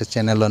जों कायसा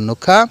चैनल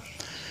नुखा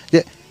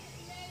जे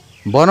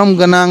बरम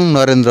गनां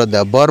नरेंद्र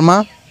देबबर्मा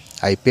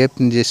IPF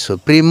नि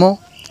सुप्रीमो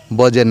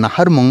बजे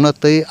नाहार मंगनो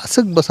तै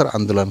आसक बसर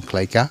आंदोलन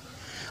खलायका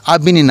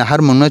आबिनि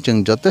नाहार मंगनो जों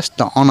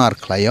जथेष्ट अनार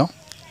खलायो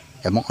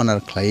एबं अनार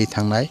खलायै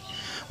थांनाय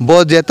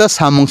बजेता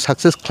सामुं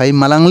सक्सेस खलाय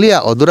मालांलिया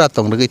अदुरा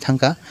तंगरगै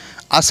थांका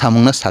आ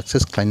सामुंना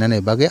सक्सेस खलायनानै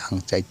बागे आं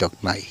चाइटक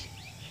नाय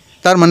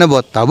तार माने ब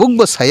ताबुक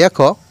ब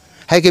सायाखो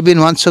हायके बिन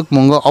वानसुक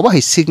मंगो अब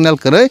हाय सिग्नल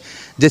करे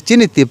जे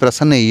चिनि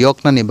TIPRALAND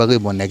यकनानि बागे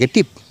ब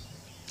नेगेटिव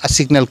आ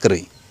सिग्नल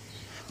करे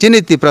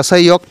चिनि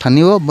TIPRALAND यक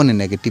थानिओ बने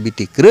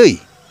नेगेटिविटी करे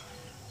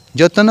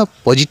जतन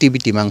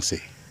पॉजिटिविटी मांगसे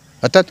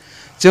अर्थात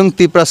जों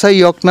TIPRALAND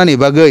यकनानि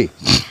बागे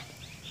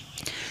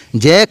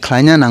जे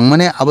खलायना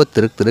नांगमाने अब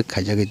तरक तरक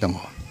खायजागै दङ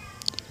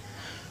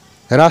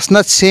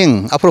राजनाथ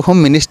सिंह अपर होम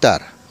मिनिस्टार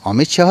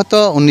अमित शाह तो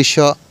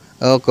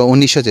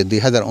 1919 से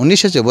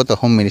 2019 से बो तो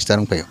होम मिनिस्टर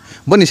पायो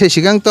बनि से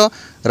सिगां तो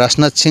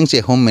राजनाथ सिंह से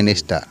होम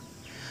मिनिस्टर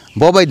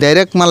बबाय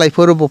डायरेक्ट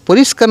मालायफोर बो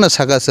परिष्कार न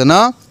सागासनो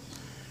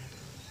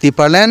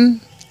TIPRALAND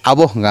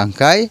आबो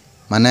हंगांकाय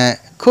माने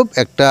खूब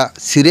एकटा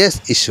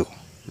सीरियस इशू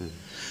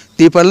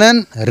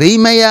TIPRALAND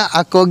रिमाया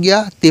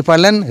आकोग्या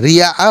TIPRALANड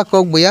रिया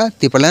आकोगबया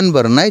TIPRALANड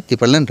बरनाय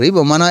TIPRALANड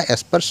रिबो माना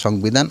एज पर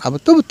संविधान अब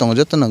तो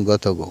तंगजतन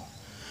गथगो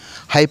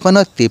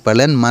हाइपनो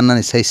TIPRALANड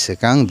माननानै साइ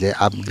सेकां जे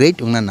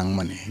अपग्रेड उंना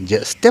नांगमाने जे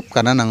स्टेप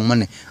काना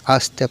नांगमाने आ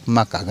स्टेप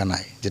मा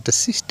कागानाय जेटा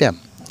सिस्टेम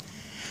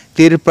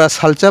त्रिपुरा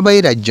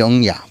सालचाबाई राज्य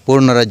उंया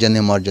पूर्ण राज्यनि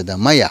मर्यादा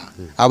माया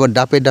अब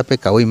दापे दापे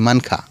कावै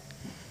मानखा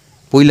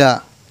पुइला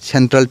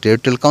सेंट्रल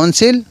टेरिटोरियल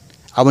काउंसिल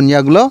अब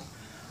यागलो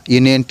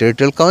यूनियन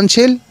टेरिटोरियल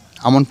काउंसिल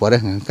आमन परे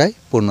हंकाय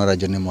पूर्ण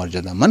राज्यनि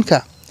मर्यादा मानखा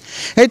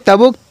हे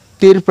ताबुक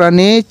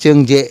त्रिपुरानि जों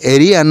जे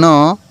एरिया न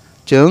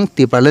जों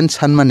TIPRALANड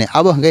सानमाने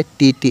अब हंगे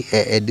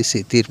TTAADC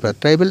Tripura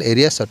tribal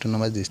areas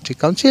autonomous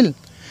district council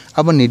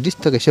अब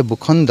निर्दिष्ट कैसे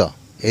भूखंड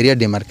एरिया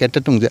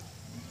डिमार्केटेड तुंजे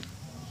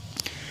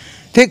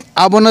ठीक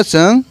अब न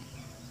जों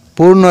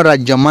पूर्ण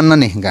राज्य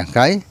माननानै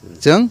हंगाखाय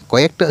जों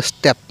कयेक्टा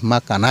स्टेप मा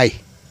कानाय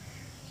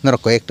नर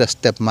कयेक्टा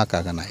स्टेप मा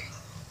कागानाय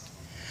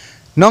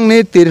नंनि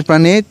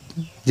त्रिपुरानि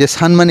जे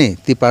सानमाने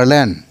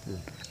TIPRALANड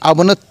अब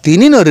न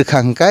तिनि न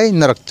रखांखाय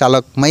नरक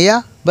चालक माया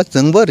बा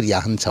जोंबो रिया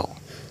हनसाव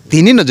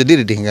तिनी न जदि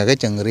रिदिंगागै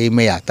जों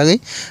रिमाया तागै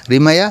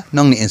रिमाया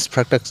नंनि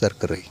इंफ्रास्ट्रक्चर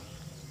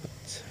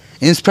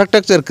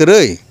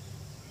करै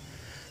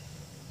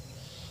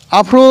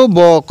आफ्रो ब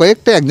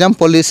कयेक्टा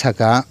एग्जाम्पल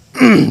साका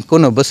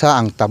कोनो बसा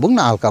आं ताबुक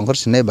ना आलका अंखर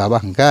सिनाय बाबा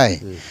हंगाय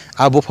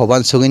आबो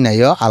फबान सगै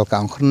नायो आलका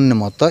अंखरनि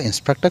मतो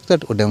इंफ्रास्ट्रक्चर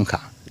उदेंखा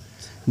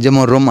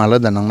जेमन रूम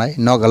आलादा नांनाय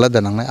नग आलादा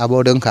नांनाय आबो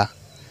उदेंखा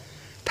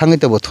थाङै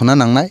तो बथुना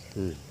नांनाय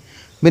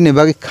बिनि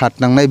बागै खाट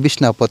नांनाय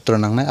बिसना पत्र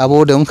नांनाय आबो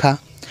उदेंखा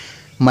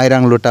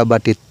माइरां लोटा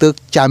बाटी तक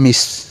चामिस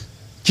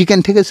चिकेन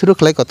থেকে শুরু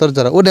খালাই কতর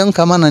জরা ওদেং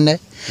কামানাनै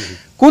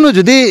কোনো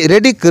যদি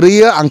রেডি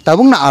করিयो आं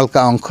ताबुंना आलका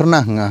अंखरना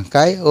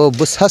हंगाखाय ओ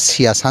बुसा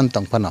सिया सान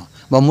तंफानो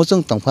बा मुजुं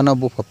तंफानो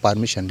बु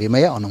परमिशन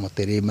रिमाया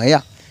अनुमति रिमाया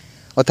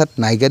अर्थात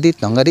नाइगादी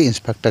तंगादी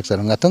इंफ्रास्ट्रक्चर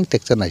गाथं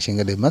टेक्सचार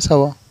नाइसिंगादी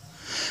मासाव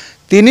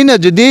तिनिनो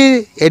जुदि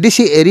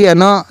एडीसी एरिया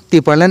न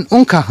TIPRALANड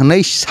उंखा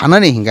हनै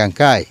सानानै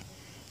हंगाखाय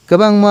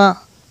गोबांमा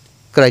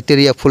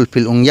क्राइटेरिया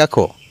फुलफिल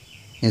उंयाखो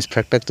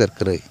इंफ्रास्ट्रक्चर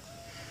करै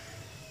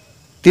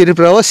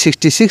त्रिपुरा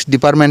 66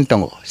 डिपार्टमेंट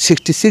दङ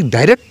 66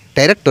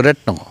 डाइरेक्टरेट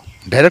दङ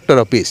डाइरेक्टर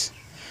ऑफिस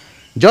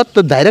जत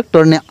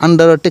डाइरेक्टर ने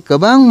अंडर ते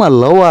गोबां मा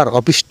लोअर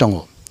ऑफिस दङ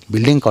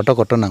बिल्डिंग कट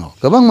कट नांगौ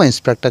गोबां मा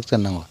इंफ्रास्ट्रक्चर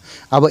नांगौ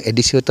अब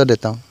एडीसी तो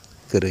देता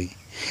keri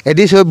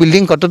edisio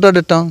building kototo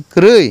detong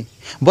keri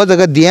bo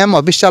jaga DM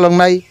office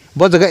chaloknai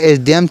bo jaga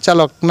SDM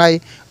chaloknai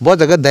bo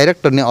jaga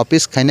director ni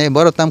office khainai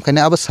boro tam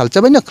khainai abo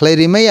salchabai no khlai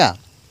rimaya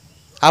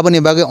aboni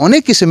bage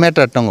onek kisu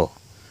matter tongo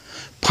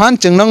fan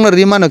chengnong no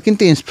rimano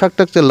kintu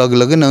infrastructure log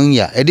log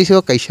nongya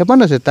edisio kaisa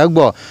bana se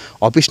tagbo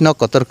office no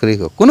kotor keri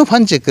ko kuno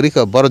fan che keri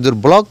ko boro jor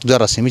block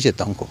jora simiche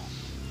tongko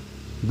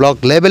block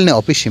level ni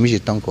office simiche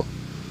tongko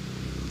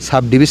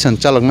sub division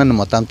chalokna no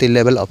motamti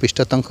level office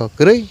ta tongko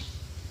keri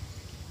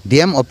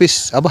DM office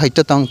abo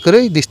haita tong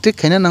keri district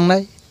khaina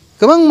nangnai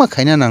kebang ma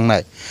khaina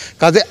nangnai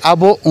kaje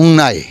abo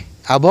ungnai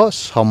abo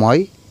somoy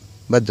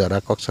ba jora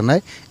koksanai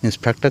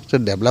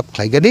infrastructure develop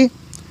khlaigadi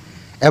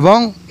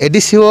ebong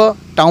edisio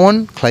town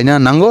khlaina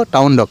nango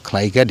town dok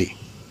khlaigadi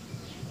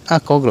a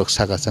kogrok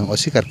saka jang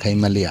osikar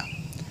khaimalia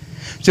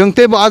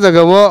jungte bo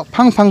ajaga bo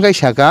phang gai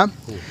saka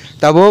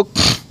tabo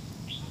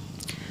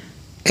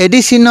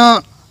edisino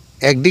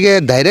ekdige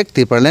direct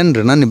TIPRALAND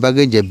rena ni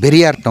bage je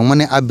barrier tong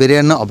mane a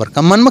barrier no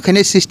overcome man ma khane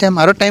system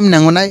aro time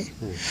nangonai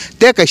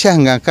te kaisa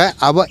hanga ka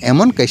abo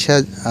emon kaisa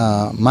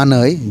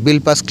manai bill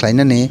pass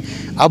khlaina ni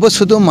abo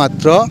sudu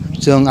matro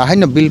jong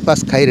ahaino bill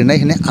pass khai renai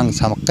hene ang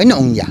samak kaino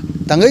ongya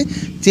tangai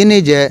chini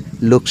je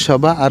lok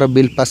sabha aro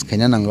bill pass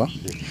khaina nango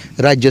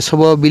rajya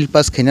sabha bill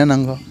pass khaina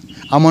nango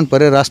amon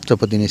pore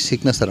rashtrapati ni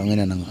signature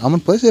ongena nango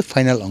amon pore se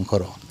final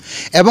ongkoro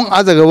ebong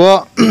ajaga bo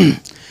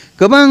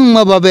gobang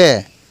ma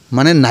babe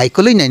माने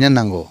नाइकलई नाइना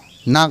नांगो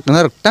ना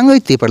रक्तांगई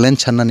TIPRALAND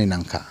छन्नानि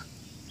नांखा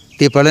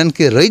TIPRALAND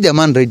के रई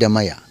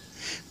दमाया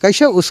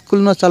कैसा school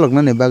न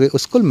चालकना ने बागे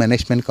school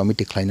management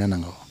committee खलाइना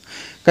नांगो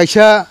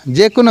कैसा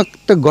जे कोनो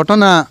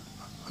घटना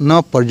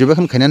न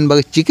पर्यवेक्षण खैनान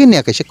बागे चिकेन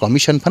या कैसे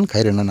कमिशन फन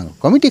खाइरेना नांगो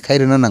कमिटी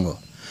खाइरेना नांगो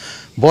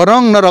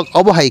बरं नरक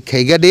अबहाय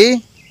खैगादे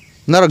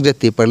नरक जे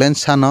TIPRALANड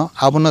सानो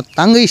आबनो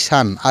तांगई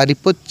सान आ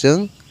रिपोर्ट जों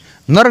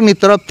नरक नि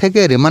तरफ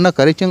थेके रिमाना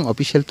करे जों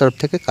ऑफिशियल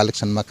तरफ थेके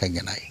कलेक्शन मा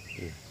खाइगेनाय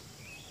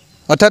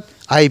अर्थात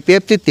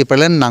IPF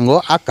TIPRALAND नांगो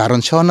आ कारण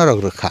सह नरक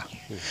रखा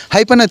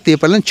हाइपना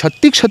TIPRALANड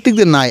छत्तिक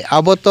दे नाय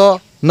आबो तो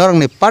नरक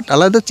नि पार्ट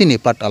आलादा चिनि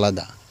पार्ट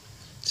आलादा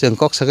जों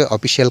कक सके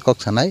ऑफिशियल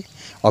कक सानाय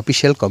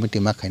ऑफिशियल कमिटी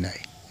मा खानाय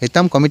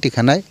एताम कमिटी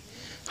खानाय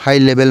हाई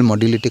लेवल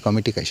मॉड्यूलिटी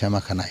कमिटी कैसा मा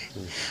खानाय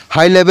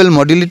हाई लेवल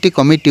मॉड्यूलिटी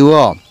कमिटी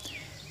वो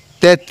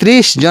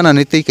 33 जना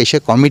नीति कैसे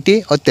कमिटी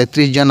और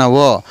 33 जना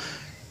वो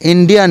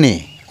इंडिया ने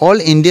ऑल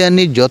इंडिया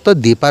नि जतो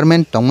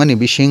डिपार्टमेंट तंगनि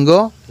बिसिंगो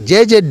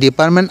जे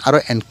डिपार्टमेंट आरो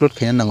इनक्लूड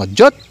खैना नांगो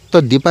जतो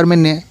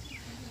डिपार्टमेंट ने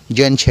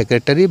जॉइंट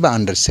सेक्रेटरी बा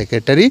अंडर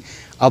सेक्रेटरी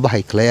अब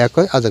हाइख्लाया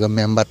को आजागा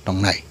मेंबर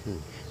तंगनाय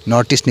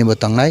नॉर्थ ईस्ट निबो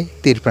तंगनाय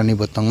त्रिपुरा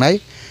निबो तंगनाय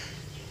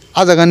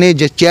आजागा नि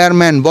जे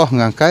चेयरमैन बो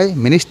हंगाकाय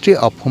मिनिस्ट्री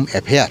ऑफ होम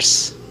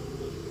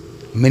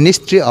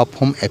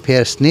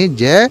अफेयर्स नि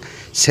जे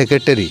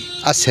सेक्रेटरी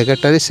आ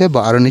सेक्रेटरी से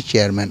बारनि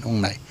चेयरमैन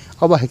उंगनाय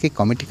अब हाइके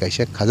कमिटी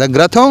कैसे खाजा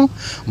ग्रथों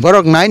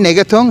बरक नाय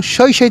नेगेथों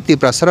सही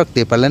त्रिपुरा सरक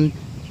TIPRALANड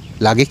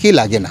लागे की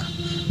लागे ना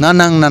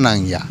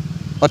नांग या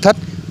अर्थात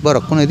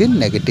बरक कोनो दिन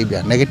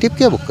नेगेटिव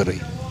के बकरई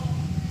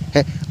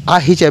है आ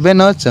हिसाबे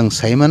न जों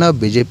साइमन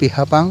बीजेपी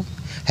हापांग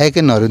है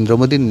के नरेंद्र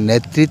मोदी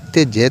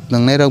नेतृत्व जेत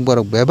नंगनाय रक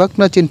बरक बेबक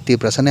न चिन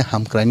त्रिपुरासने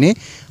हामक्राइनि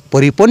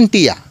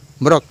परिपन्थिया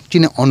बरक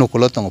चिने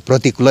अनुकूल तंग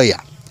प्रतिकूलया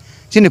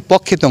चिने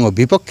पक्षे तंग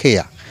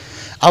विपक्षेया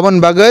आबन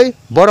बागै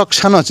बरक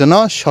सानो जन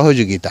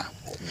सहयोगिता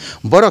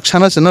बरक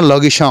सानो जन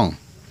लगिसं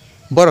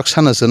बरक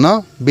सानो जन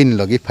बिन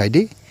लगी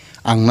फाइदी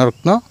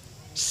आंगनरकनो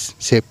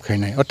सेफ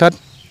खाइनाय अर्थात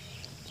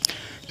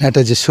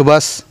नेताजी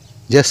सुभाष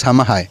जे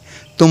सामाहाय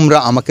তোমরা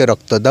আমাকে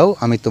রক্ত দাও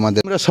আমি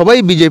তোমাদের তোমরা সবাই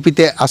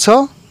বিজেপিতে আসো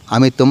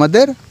আমি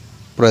তোমাদের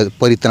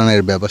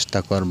পরিত্রাণের ব্যবস্থা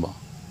করব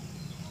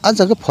আজ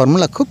আগে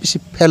ফর্মুলা খুব বেশি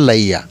ফেল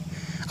লাইয়া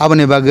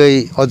আবনে বাগৈ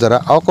অজরা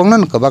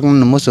অকংনন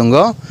কবাকন মুসুঙ্গ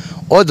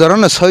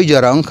অজরানো সই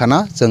জরা ওখানা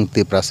जों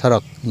त्रिपुरा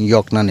सरक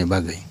यकनानि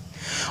बागै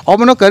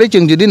अबनो करी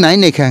जों जुदि नाय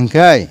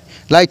नेखांखाय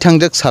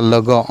लाइथांजक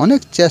साललग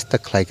अनेक चेष्टा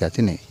खालायका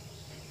दिनै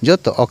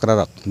जत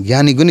अक्रारक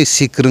ज्ञानी गुनी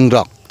सिक्रंग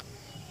रक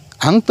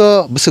आं तो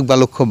बुसुक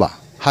बालुखबा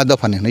हा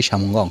दफानि नै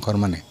सामुंग अंखर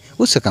माने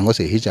उसकांगो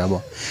से हिजाबो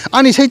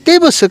आनि सै ते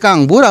बुसकां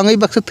बुराङै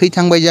बाक्सा थै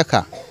थांबाय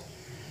जाखा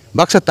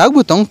बाक्सा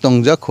तागबु तंग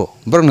जाखो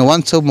बरंने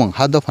वानसबं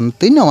हा दफान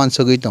तैना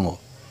वानसगै दङ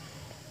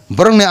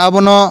बरंने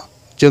आबनो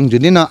जों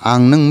जुदि ना आं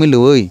नों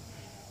मिलुयै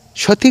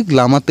सठिक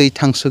लामा तै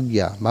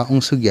थांसुगिया बा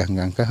उंसुगिया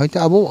हंगांका हयतो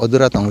आबो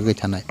अदुरा तंगै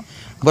थानाय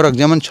बरक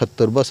जेमन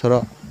 70 बोसोर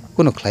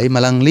कोनो खलाय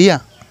मालांलिया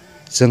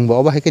जों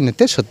बाबा हायके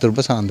नते 70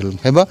 बोसोर आन्दोलन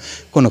खायबा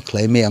कोनो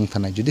खलाय मे आं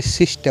थानाय जुदि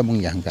सिस्टेम उं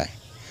यांगाय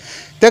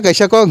ते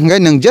कैसा को हंगाय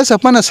नों जे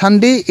सपना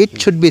सान्डी it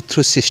should be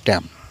through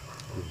system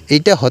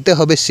एटा होते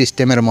होबे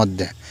सिस्टेमेर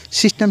मध्य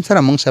सिस्टेम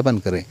सारा मंग साबान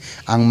करे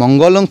आं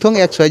मंगलंग थं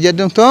XYZ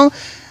थं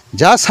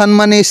जा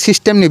सानमानि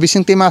सिस्टेम नि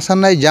बिसिंति मा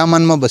साननाय जा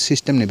मानमो बा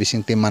सिस्टेम नि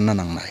बिसिंति मानना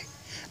नांनाय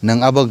नों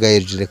आबो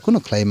गायर जिरे कोनो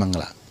खलाय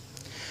मांगला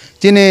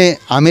चिने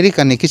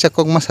अमेरिका नि किसा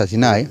कक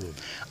मासाजिनाय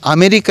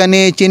अमेरिका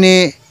नि चिने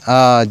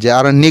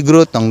जार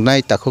निग्रो तंगनाय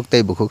ताखुक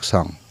तै बुखुक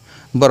सं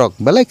बरक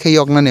बेलाय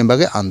खयकना ने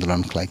बागे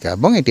आंदोलन खलायका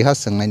बं इतिहास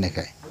संनाय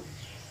नेखाय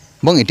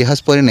बं इतिहास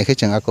परि नेखाय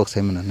चंगा कक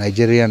सायमन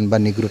नाइजेरियान बा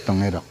निग्रो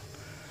तंगनाय रक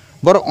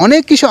बर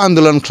अनेक किसु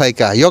आंदोलन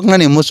खलायका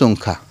यकनानि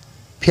मुसुंखा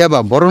फियाबा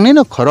बरनि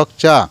न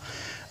खरकचा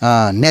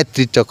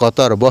नेतृत्व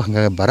कतर बो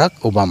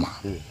बाराक ओबामा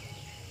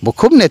बो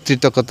खूब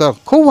नेतृत्व कतर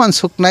खूब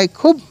वानसुकनाय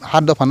खूब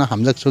हात दफाना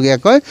हामजाक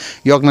सुगियाखै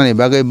यगनानि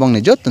बागै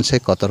बंनि जतन से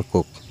कतर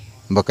कुक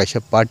बकाइसा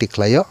पार्टी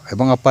खलायो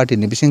एबं पार्टी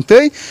नि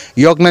बिसिंगतै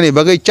यगनानि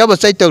बागै चाबा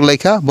चाइतक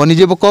लाइखा बनि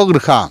जेबो कग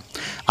रखा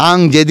आं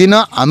जेदिनो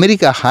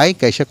अमेरिका हाय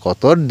काइसा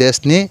कतर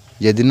देशनि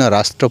जेदिनो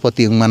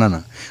राष्ट्रपति उंमानाना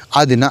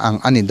आदिना आं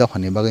आनि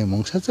दफानि बागै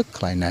मुंसाजक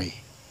खलायनाय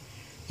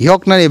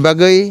यगनानि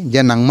बागै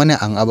जे नांमाने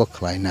आं आबो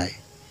खलायनाय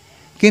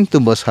किन्तु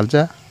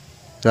बसालजा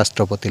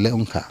राष्ट्रपतिले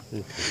उंखा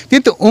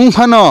किन्तु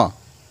उंफानो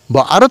ब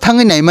आरो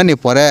थाङै नायमानि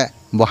परे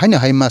बहायनो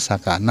हायमा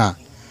साका ना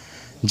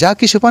जा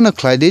किसुपानो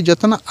खलायदि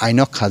जतना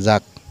आइनो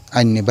खाजाक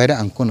आइननि बायरे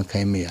आं कोन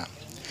खायमिया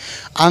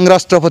आं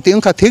राष्ट्रपति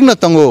उंखा ठीक न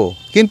तंगो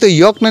किन्तु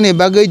यगनानि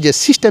बागै जे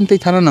सिस्टेम तै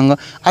थानो नंगो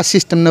आ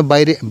सिस्टेम न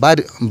बायरे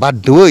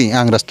बादुई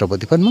आं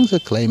राष्ट्रपति फन मंसे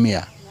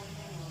खलायमिया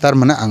तार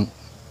माने आं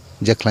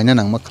जे खलायना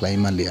नांमा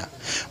खलायमा लिया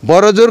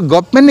बरजोर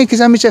गभर्नमेंट नि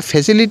किसामिसे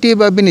फेसिलिटी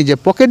बा बिनि जे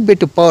पकेट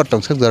बेटु पावर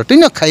तंसक जर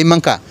तिनो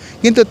खायमांका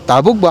किन्तु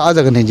ताबुक बा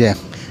आजागनि जे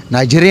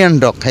नाइजेरियान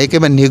रक खायके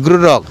बा निग्रो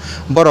रक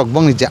बरक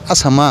बंनि जे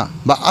आसामा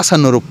बा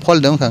आसानुरुप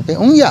फल दं खाके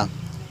उंया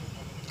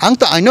आं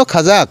तो आइनो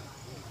खाजाक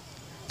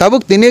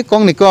ताबुक तिनि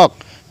कंनि कक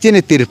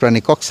चिनि तिरप्रानि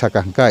कक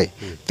साकांकाय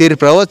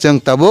तिरप्राओ जों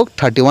ताबुक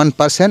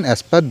 31%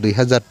 एस पर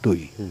 2002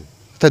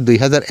 त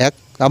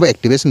 2001 अब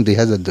एक्टिवेशन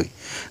 2002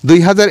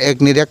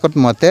 2001 नि रेकर्ड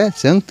मते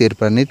जों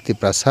तिरप्रानि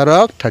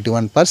तिप्रासारक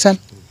 31%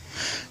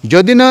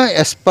 जदि न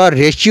एस पर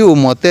रेशियो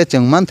मते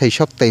जों मान थै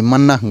सक्तै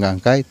मानना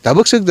हंगांकाय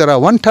ताबुक सुक जरा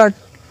 1/3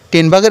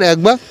 3 भागर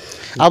 1 भाग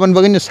आबन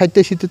बगैनो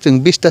 60 सीट जों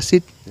 20 ता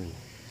सीट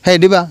है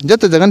दिबा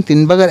जत जगन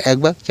 3 भागर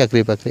 1 भाग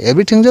चाकरी बाकरी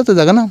एवरीथिंग जत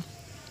जगन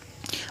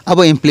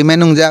अब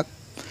इम्प्लिमेंट हुंजाक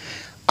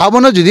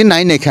आबनो जुदि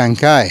नाय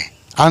नायखांकाय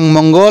आं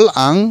मंगल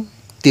आं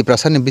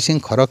तिप्रासानि बिसिं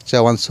खरक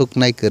चावान सुक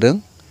नाय करं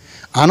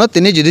आनो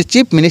तिनि जुदि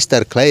चीफ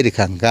मिनिस्टर खलाय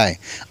रिखांकाय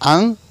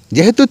आं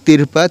जेहेतु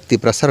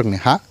तिप्रासारकनि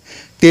हा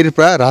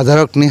तिरप्रा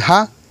राजारकनि हा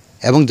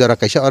एवं जरा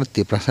कैसा और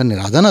तिप्रासानि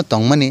राजानो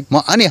तंगमानि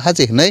म आनि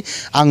हाजे हनै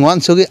आं वान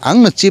सुगि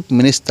आंनो चीफ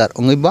मिनिस्टर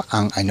उंगैबा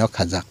आं आइनो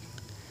खाजाक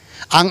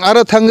आं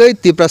आरो थांगै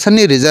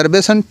तिप्रासानि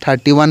रिजर्वेशन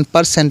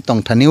 31%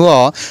 तंथानिओ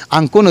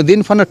आं कोनो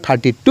दिन फनो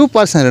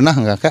 32% रना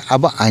हंगाखाय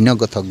अब आइनो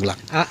गथगला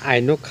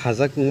आइनो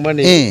खाजाक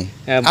माने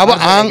अब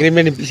आं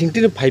एग्रीमेंट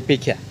बिसिंतिनो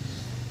फाइपेख्या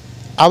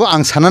अब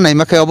आं साना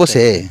नायमाखै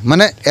अबसे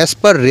माने एस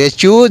पर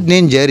रेशियो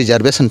निन जे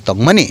रिजर्वेशन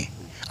तंगमानि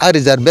आ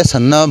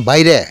रिजर्वेशन न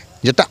बायरे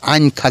जेटा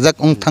आइन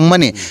खाजाक उं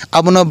थांमानि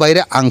आबनो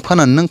बायरे आं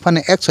फानो नों फानो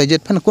XYZ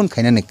फानो कोन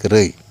खायनानै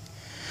करै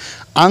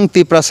आं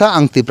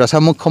तिप्रासा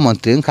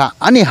मुख्यमंत्री खा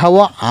आनि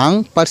हावा आं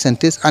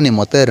परसेंटेज आनि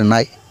मते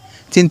रनाय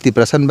चिन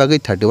तिप्रासान बागै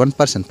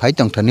 31% फाइ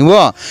तंथानिओ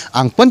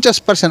आं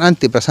 50% आन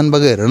तिप्रासान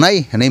बागै रनाय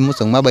हनै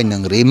मुसुं माबाय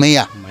नों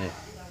रेमैया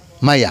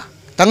माया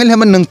तांगिल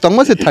हेमन नों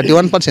तंगमासे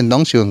 31%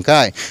 दं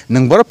सिवंकाय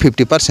नों बर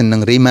 50%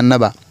 नों रेमान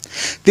नाबा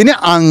तिने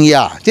आं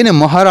या तिने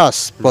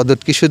महाराष्ट्र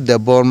पदत किशोर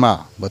देबबर्मा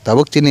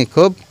बताबक तिने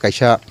खूब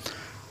कैसा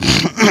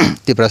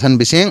तिप्रासान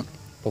बिसिं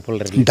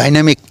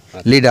dynamic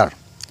leader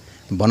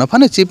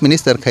बनफान chief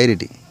minister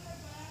खायरेडी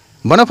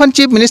बनफान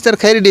chief minister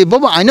खायरेडी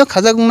बबो आइनो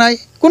खाजागनाय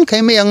कोन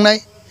खायमे यांनाय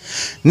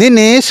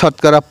निने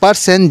शतकरा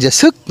 %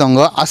 जेसुक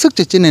दंगो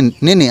आसुक चिने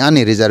निने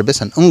आनि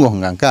रिजर्वेशन उंगो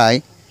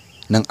हंगांकाय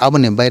नों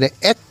आबने बायरे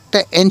एकटा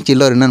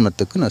एनचिलर नन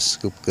मत कुनो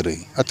स्कुप करै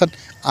अर्थात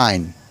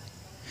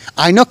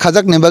आइनो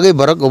खाजाक ने बागै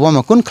बराक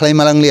ओबामा कोन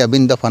खलायमालांलिया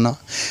बिन दफानो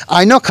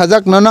आइनो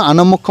खाजाक नन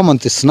आनो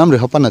मुख्यमंत्री सनाम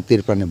रेहपाना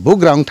तिरपाने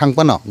बुग्रां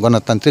थांपानो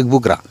गणतांत्रिक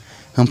बुग्रा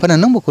हमपाना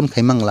नंबो कोन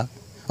खायमांला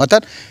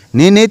अर्थात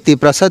निने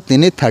तिप्रासा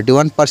तिने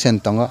 31%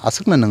 तंगो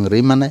आसुकना नों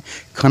रेमानाय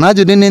खना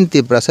जुदि निन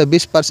तिप्रासा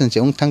 20% से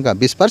उंथांगा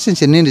 20%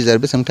 से निन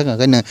रिजर्वेशन थांगा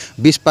गायनो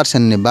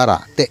 20% नि बारा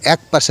ते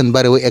 1%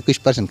 बारे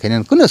 21%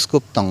 खायनान कुनो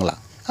स्कोप तंगला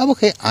आबो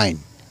खाय आइन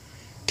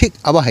ठीक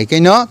आबो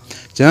हायकायनो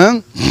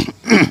जों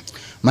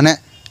माने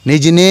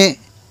निजिने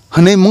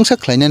हनै मुंसा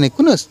खलायनानै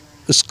कुनो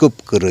स्कोप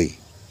करै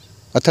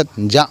अर्थात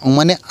जा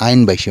माने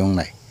आइन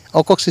बायसियंनाय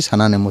अकक्सि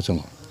सानाने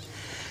मोजोंगो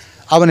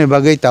आबने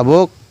बागै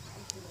ताबक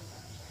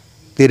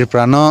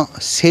तिरप्रानो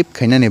सेफ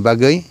खायनानि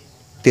बागै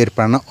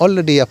तिरप्रानो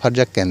अलरेडी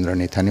आफारजा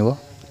केन्द्रनि थानिओ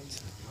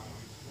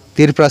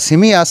तिरप्रा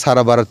सिमिया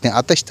सारा भारतनि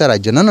 28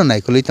 राज्यनो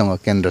नायखुलै दङ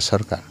केन्द्र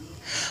सरकार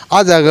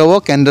आ जागाओ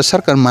केन्द्र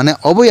सरकार माने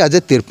अबै आजे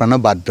तिरप्रानो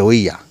बाद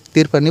दइया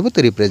तिरप्रानिबो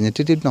तो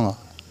रिप्रेजेंटेटिव दङ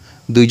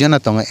दुइजना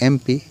दङ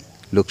MP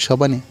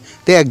लोकसभानि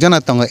ते एकजना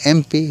दङ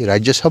MP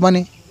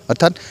राज्यसभानि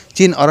अर्थात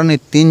चीन अरनि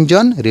 3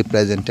 जन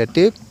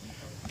रिप्रेजेंटेटिव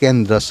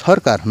केन्द्र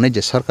सरकार हनै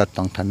जे सरकार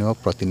तंथानिओ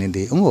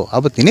प्रतिनिधि उंगो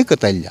अब तिनि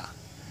कताइल्या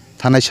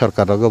थानाय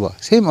सरकार रगबो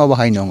सेम अब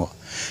हायनंगो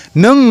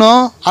नों न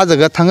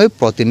आजागा थाङै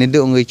प्रतिनिधि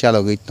उंगै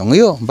चालगै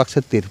तंगयो बाक्सा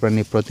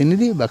तिरप्रानि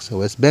प्रतिनिधि बाक्सा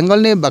वेस्ट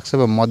बेंगलनि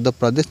बाक्सा मध्य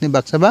प्रदेशनि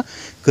बाक्सा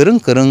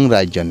करं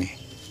राज्यनि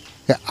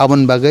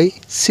आबन बागै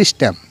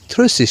सिस्टेम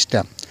थ्रु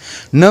सिस्टेम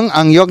नों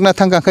आं यगना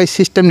थांगाखै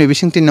सिस्टेमनि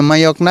बिसिंति नमा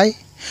यगनाय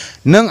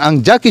नों आं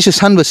जा किसु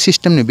सानबो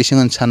सिस्टेमनि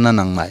बिसिंगन सानना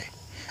नांनाय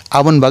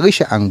आबन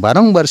बागैसो आं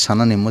बारंबार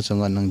साननानै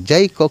मोजोंगो नों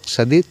जाय कक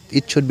सदित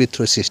it should be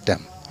through system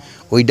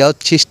without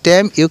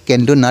system you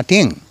can do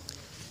nothing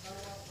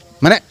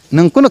माने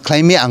नों कोनो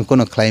क्लाइमिया आं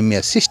कोनो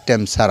क्लाइमिया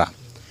सिस्टेम सारा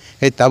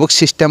हे ताबुक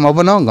सिस्टेम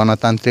अबनो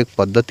गणतांत्रिक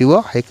पद्धति वो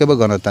हे केबो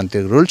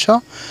गणतांत्रिक रूल्स हो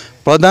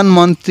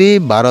प्रधानमंत्री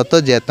भारत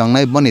जे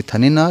तंगनाय बनि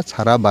थनि न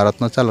सारा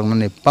भारत न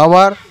चालंगनाय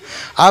पावर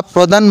आ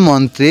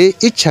प्रधानमंत्री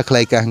इच्छा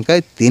खलायका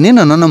हंकाय तिनि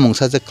नन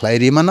मुंसा जे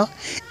खलायरि मानो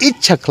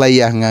इच्छा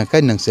खलाया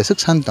हंकाय नों जेसुक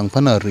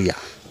सानतंफन रिया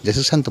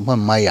जेसुक सानतंफन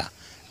माया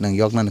नों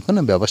यगनान कोन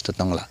व्यवस्था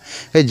तंगला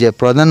हे जे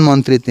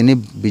प्रधानमंत्री तिनि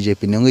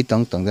बीजेपी नंगै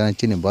तंगजाना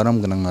चिनि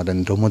बरम गनं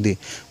नरेंद्र मोदी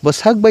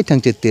बसाक बाय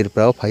थांचे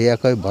तिरप्राव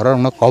फायाखै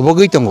भरंग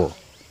कबगै तंगो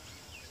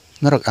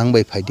नरक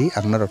आंबाय फायदि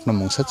आं नरक न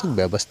मुंसाचक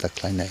व्यवस्था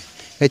खलायनाय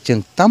हे जों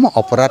तम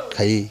अपराध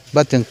खाय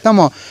बा जों तम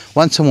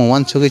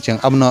वानसुगै जों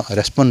आबनो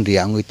रेस्पन्ड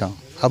रिया आंगै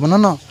तंग आबनो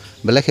न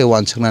बेलेखे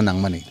वानसुगना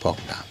नांमानि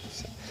पक्ता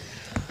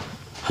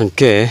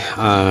हंके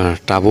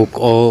ताबुक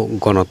ओ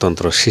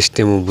गणतंत्र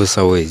सिस्टेम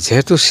बुसावै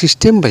जेहेतु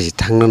सिस्टेम बायदि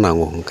थांनो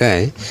नांगौ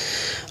हंकाय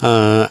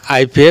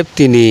आईपीएफ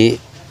तिनि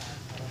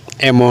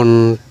एमन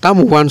ताम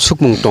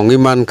वानसुगमुं टंगै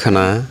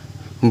मानखाना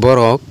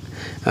बरक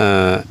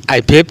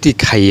आईपीएफ ति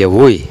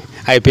खायवै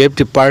आईपीएफ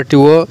टी पार्टी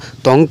वो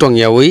तंग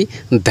यावै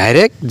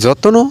डायरेक्ट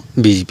जतनो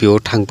बीजेपी ओ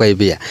थांपाय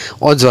बिया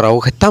ओ जराव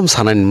खैताम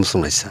सानानि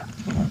मुसुंनायसा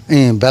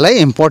बेलाय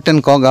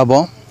इम्पोर्टेन्ट कक आबो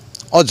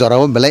ओ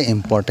जराव बेलाय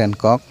इम्पोर्टेन्ट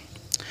कक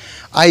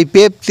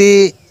IPF T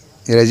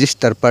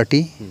resistor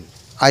party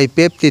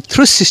IPF T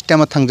through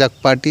system थांजाक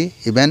party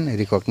even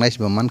recognise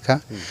बमनखा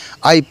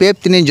IPF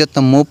T जत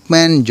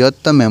मूवमेंट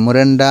जत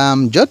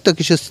मेमोरेंडम जत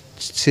किछु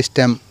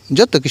सिस्टेम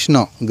जत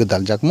किछु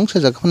गदाल जाक मुंसा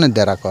जाकने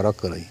देरा कर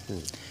करै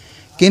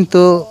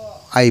किंतु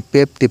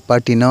आईपीएफ टी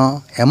पार्टी न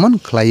एमन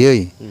खलायै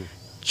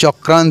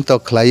चक्रांत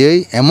खलायै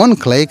एमन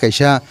खलायै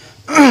कैसा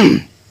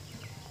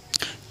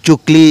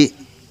चुकली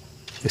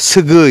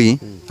सगै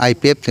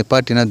आईपीएफ टी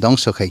पार्टी न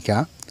दंस खायका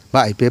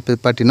बा आईपीएफ टी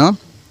पार्टी न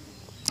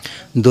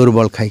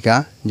दुर्बल खायका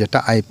जेटा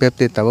आईपीएफ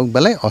टी तबक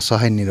बेलाय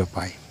असहाय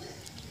निरुपाय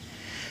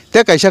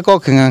ते कैसा को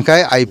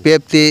खंगाखाय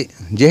आईपीएफ टी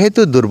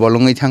जेहेतु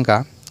दुर्बलङै थांका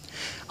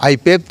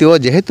आईपीएफ टी ओ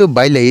जेहेतु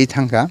बायलायै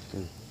थांका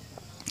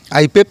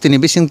आईपीएफ टी नि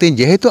बिसिंति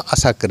जेहेतु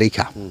आशा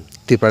करैखा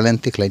त्रिप्रालेण्ड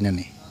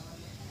तिख्लायनानै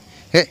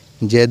हे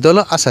जे दल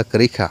आशा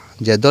करैखा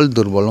जे दल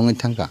दुर्बलङै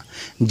थांका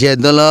जे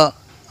दल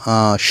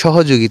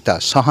सहयोगिता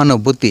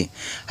सहानुभूति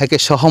हेके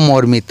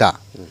सहमर्मिता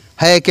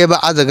हेके बा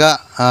आजगा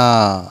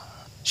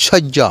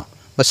सह्य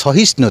बा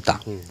सहिष्णुता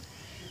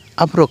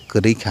आब्रो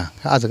करैखा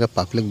आजगा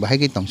पाब्लिक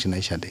बाहायगै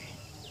तंसिनाय सादे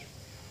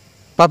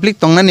पाब्लिक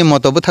तंगनानि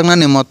मतो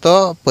थांनानि मतो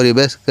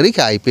परिवेश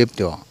करैखा आईपीएफ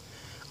टी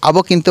अब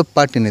किंतु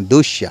पार्टी ने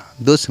दोष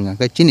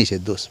हंगा चिनी से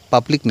दोष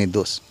पब्लिक ने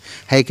दोष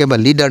है के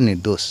लीडर ने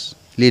दोष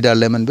लीडर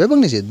लेमन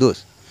बेबंग से दोष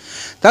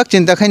तक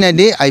चिंता खाई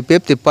दी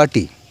आईपीएफ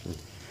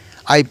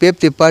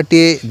टी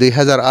पार्टी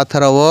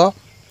 2018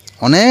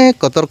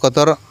 अनेक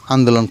कतर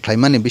आंदोलन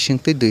खाइमानि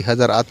बिसिंति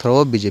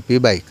 2018 बीजेपी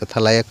बाई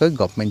कथालायाखै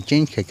गवर्नमेंट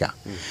चेंज खायका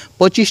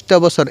 25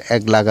 बছर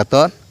एक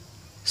लागातर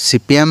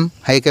सीपीएम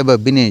है के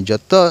बिनि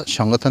जत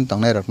संगठन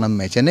तंगनाय रखना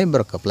मेचेनै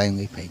बर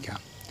कपलायङै फायका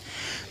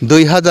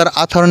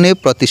 2018 ने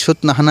प्रतिशोध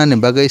नाहानानि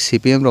बागै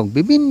सीपीएम रक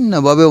विभिन्न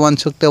भावे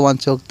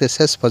वानसुकते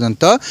शेष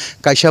पर्यंत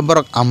कायसा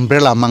बरक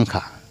आम्ब्रेला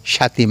मांखा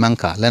साथी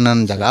मांखा लेनान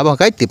जागा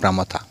बकाय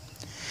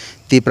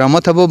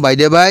तिप्रामथा बो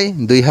बायदे बाय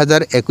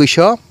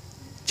 2021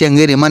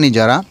 चेंगेरि मानि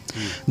जरा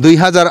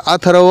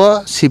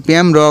 2018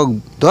 सीपीएम रक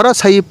दरा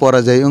साई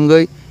पराजय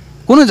अंगै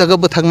कुनो जागा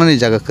बथागनानि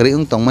जागा करै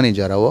उं तंगमानि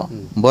जराव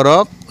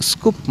बरक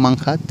स्कूप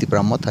मांखा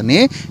तिप्रामथानि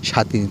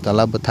साथीनि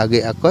तला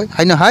बथागै आकय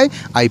हायनो हाय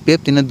आईपीएफ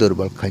तिने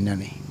दुर्बल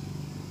खायनानि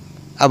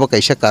अब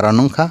कैसा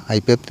कारण खा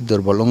आईपीएफ टी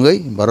दुर्बल अंगै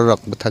बर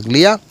रक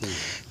बथागलिया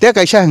ते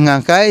कैसा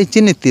हंगाखाय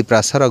चिनि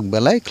तिप्रा सरक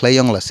बेलाय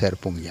खलायंगला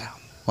सेरपुंया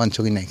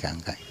वानसुगि नायका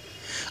हंगाय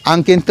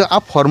आं किन्तु आ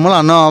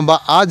फर्मुला न बा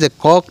आ जे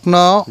कक न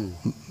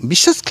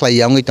विश्वास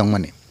खलायंगै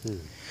तंगमाने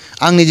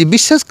आंनि जे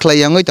विश्वास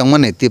खलायंगै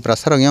तंगमाने तिप्रा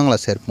सरक यंगला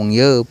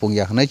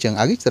सेरपुंया हनाय जों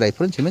आगि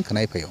चरायफोरन सिमे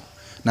खनाय फैयो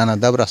नाना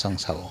दाब्रा सं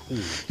सावो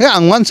हे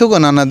आं वानसुगो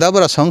नाना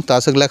दाब्रा सं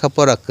तासक लेखा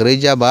परा करै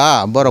जाबा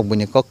बरक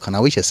बुनि कक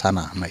खनावैसे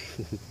साना हनाय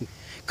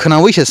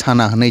खनावैसे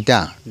साना हनैता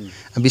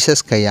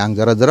विशेष कई आं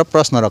जरा जरा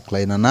प्रश्न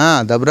रखलायना ना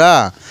दब्रा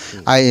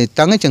आई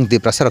तांगै जों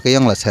तिप्रा सरक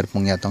यंगला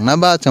सेरपुंया तंगना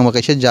बा जों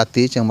कैसे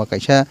जाति जों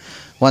कैसे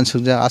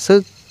वानसुगजा आसो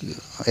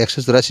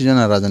 184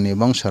 जना राजानि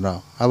बंशर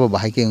अब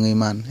बाहायके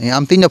ngैमान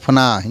आमतिनो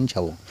फना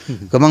हिनसाव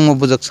गोबां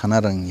बुजक साना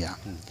रंगिया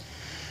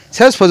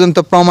शेष पर्यंत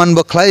प्रमाण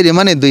बखलाय रे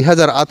माने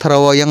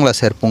 2018 यंगला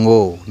सेरपुंगो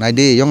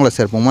नायदि यंगला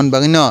सेरपुंमान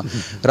बागिनो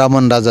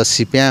रामन राजा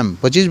सीपीएम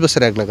 25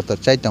 बोसोर एक लागत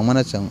चाइ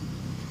तंगमाना जों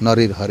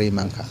नरिर हरि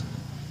मांखा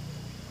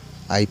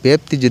आईपीएफ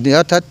टी जुदी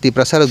अर्थात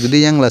तिप्रा सरक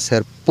जुदी यंगला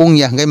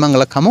सेरपुंया हंगाय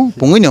मांगला खामो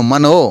पुंगैनो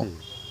मानो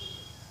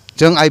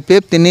जों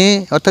आईपीएफ टीनि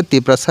अर्थात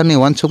तिप्रा सरनि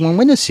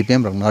वानसुगमैनो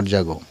सीपीएम रक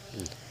नरजागो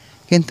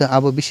किन्तु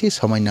अब बेसि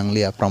समय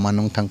नांलिया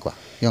प्रमाण थांखा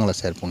यंगला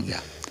सेरपुंया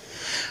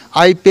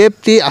आईपीएफ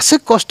टी आसे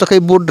कष्टकै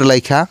बोर्ड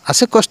लायखा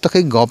आसे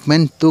कष्टकै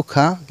गवर्नमेंट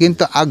तुखा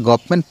किन्तु आ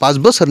गवर्नमेंट 5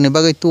 बोसोरनि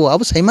बागै तु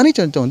अब साइमानि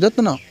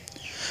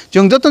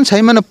जों जतन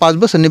साइमानो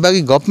 5 बोसोरनि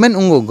बागै गवर्नमेंट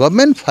उंगो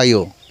गवर्नमेंट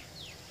फायो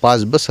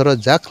 5 बोसोर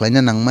जा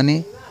खलायना नांमानि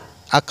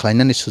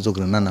आखलायनानै सुजुग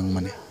रना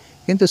नांमाने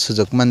किन्तु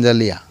सुजुग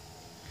मानजालिया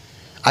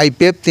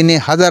आईपीएफ टीनि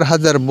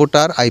हजार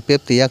भोटार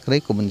आईपीएफ टी याक्रै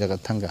गुबुन जायगा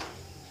थांगा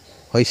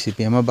हय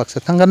CPM Baksa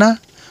थांगाना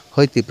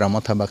hoi tipra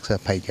motha baksa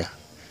phaika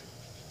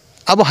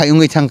abo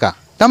hayungi thangka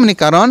tamni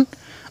karon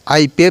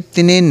IPF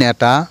tini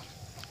neta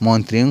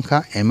montri ungkha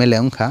MLA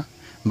ungkha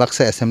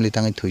baksa assembly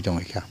tangai thui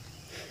tongikha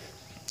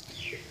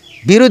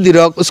বিরোধী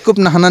রক উস্কুপ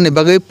নাহানানি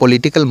বাগৈ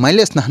পলিটিক্যাল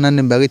মাইলেজ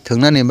নাহানানি বাগৈ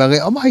থংনানি বাগৈ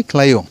অবাই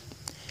খ্লাইও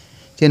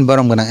চেন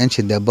বরম গনা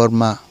NC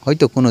Debbarma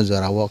হয়তো কোনো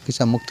জরাও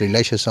কিসা মুক্তি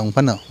লাইসে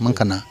সংফানো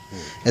মানখানা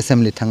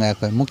অ্যাসেম্বলি থাঙ্গায়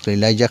কয় মুক্তি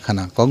লাইজা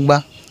খানা ককবা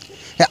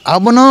এ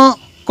আবনো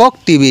কক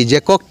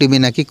টিভি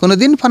নাকি কোনো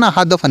দিন ফানা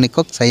হাদো ফানি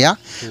কক ছায়া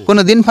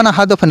কোনো দিন ফানা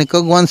হাদো ফানি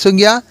কক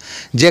ওয়ানসুগিয়া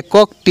যে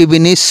কক টিভি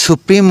নি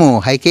সুপ্রিমো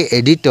হাইকে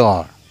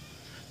এডিটর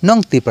নং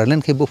টিপারলেন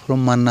কে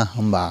বুফরম মাননা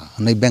হম্বা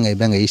नै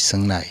বেঙ্গাই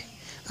संनाय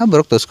आ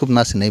बरक तो स्कुप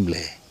नास नै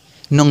ब्ले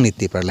नंग नि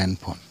टिपारलेन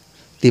फोन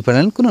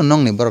टिपारलेन कुनो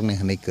नंग नि बरक नि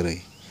हनै करै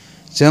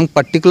जों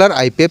पार्टिकुलार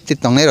IPF ति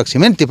तंगनै रक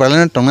सिमेन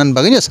टिपारलेन तंगनान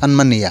बागैनो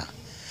सानमानिया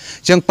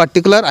जों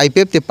पार्टिकुलार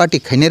IPF ति पार्टी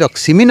खैनै रक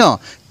सिमिनो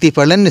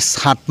टिपारलेन नि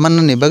सातमान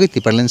नि बागै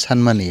टिपारलेन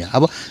सानमानिया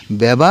अब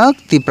बेबाक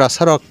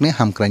टिप्रासारक नि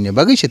हामक्राइनि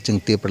बागै से जों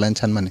टिपारलेन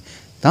सानमानि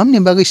तामनि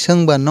बागै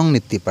सोंबा नंग नि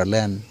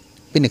टिपारलेन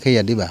पिनि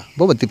खैया दिबा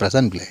बबा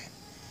टिप्रासान ब्ले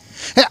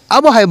हे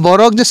अब हाय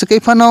बरक जे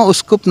सकैफानो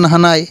उसकुप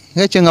नाहानाय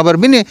हे जों आबार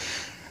बिनि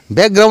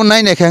बैकग्राउंड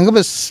नाइन एखेंगे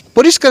बस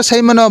परिष्कार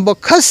साइमनो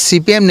बखस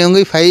CPM ने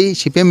उंगै फाइ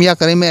CPM या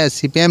करेमे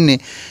CPM ने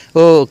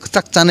ओ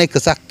कचाक चानै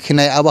कचाक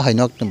खिनाय अब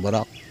हाइनक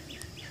बरक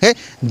हे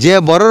जे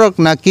बरक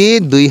नाकि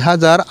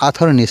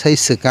 2018 नि साइ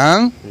सिकां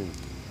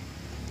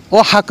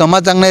ओ हा कमा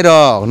जांनाय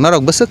रक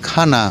नरक बस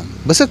खाना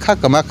बस खा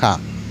कमा खा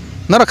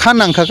नरक खा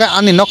नांखाका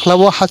आनि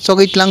नखलाबो हा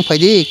चगैतलां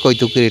फाइदि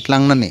कयतुक्रि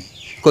तलांनानै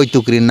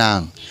कयतुक्रि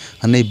नां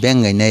हनै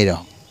बेंगायनाय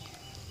रक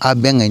आ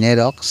बेंगायनाय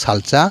रक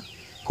सालचा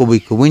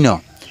कुबैनो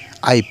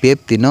IPF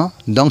tino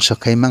dongso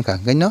khaimang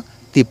khaino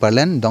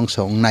Tipraland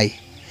dongso ngai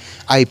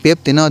IPF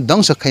tino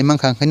dongso khaimang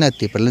khaino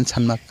Tipraland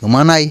sanma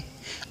kumanai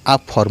a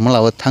formula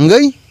o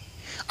thangai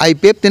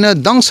IPF tino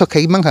dongso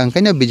khaimang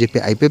khaino BJP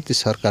IPF ti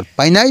sarkar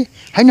painai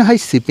haino hai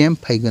CPM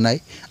phaigunai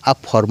a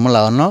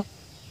formula no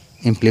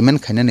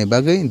implement khaina ne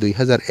bagai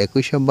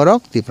 2021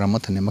 borok Tipramo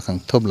thane makhang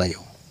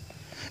thoplayo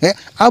e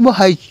abo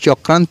hai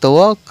chokranto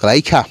o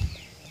klaikha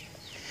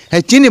हे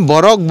चिनी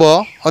बरक बो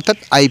अर्थात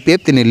IPF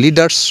तिनी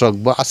leaders रक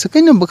बो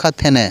आसकैनो बखा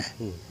थेने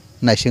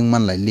नाइसिं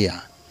मान लाइलिया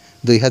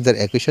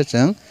 2021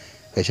 जों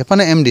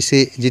कैसेफाना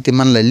MDC जिति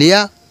मान लाइलिया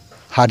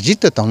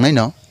हारजित तंगनाय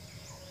न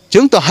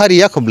जों तो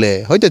हारिया खबले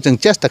हयतो जों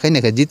चेष्टा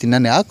खायने का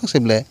जितिनाने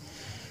आकसेबले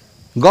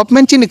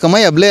गवर्नमेंट चिनी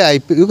कमायाबले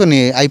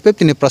IPF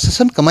तिनी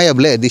प्रशासन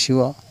कमायाबले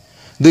दिसियो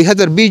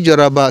 2020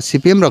 जराबा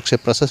CPM रकसे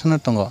प्रशासन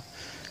तंग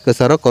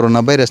कसारो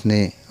कोरोना भाइरास ने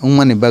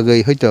उंगमानि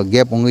बागै हयतो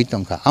गेप उंगै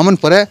तंखा आमन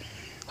परे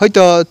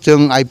हयतो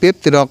जों IPF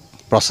तिरक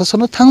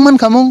प्रशासन थांमान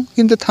खामु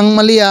किन्तु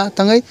थांमालिया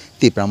थांगै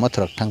तिप्रामा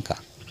थरक थांखा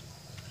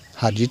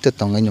हारजित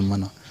तंगै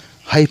नमानो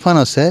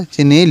हाइफानसे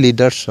चिनि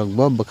लीडर्स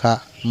सकबो बखा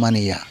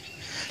मानिया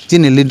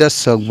चिनि लीडर्स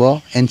सकबो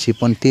NC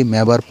Panthi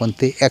member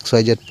Panthi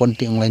XYZ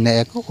Panthi अंलायना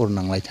एको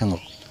उरनांलाय थांगो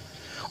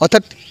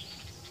अर्थात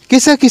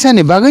किसा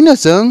नि बागैनो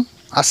जों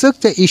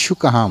आसकते इशु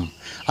काहाम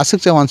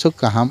आसकते वानसुक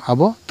काहाम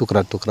आबो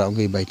टुकरा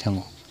उगै बाय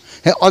थांगो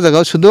हे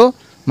अजागाव सुदो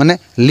माने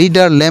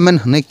लीडर लेमन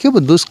हने केबो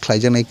दुस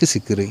ख्लाइजानाय कि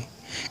सिकरि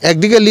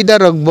एकदिगे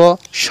लीडर रकबो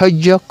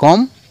सह्य कम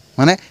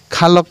माने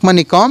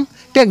खालकमानि कम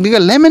टेकदिगे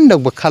लेमन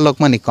रकबो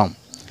खालकमानि कम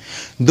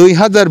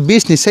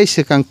 2020 नि साइ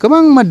सिकां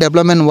गोबां मा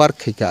डेभलपमेन्ट वर्क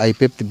खैका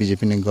IPF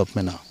BJP नि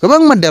गभर्नमेन्ट गोबां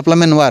मा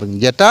डेभलपमेन्ट वर्क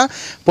जेटा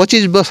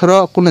 25 बोसोर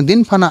कुनो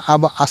दिन फाना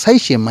आबो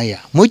आसाइसे माया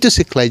मुइतो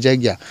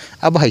सिख्लाइजागिया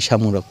आबो हाइ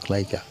सामुरक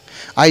ख्लाइगा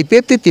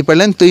IPF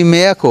Tipraland तुई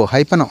मेयाखो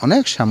हाइफाना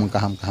अनेक सामु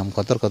काहाम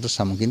कतर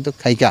सामु किन्तु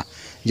खाइका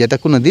जेटा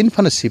कुनो दिन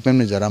फाना CPM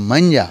नि जरा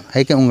मानजा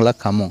हाइके उंगला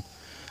खामु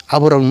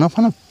आबरं न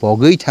फाना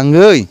पगै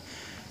थांगै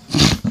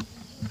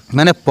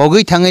माने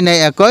पगै थांगै नाय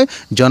एकय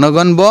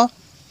जनगण बो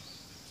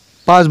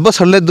 5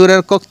 बोसोरले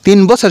दूरेर कक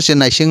 3 बोसोर से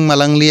नाइसिं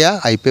मालांगलिया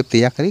IPF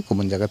तियाखरि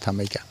गुबुन जागा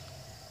थामाइका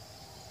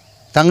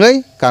थांगै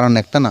कारण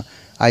एकटा ना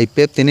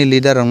IPF तिनि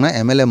लीडर रंना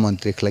MLA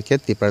मन्त्री खलाके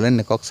Tipraland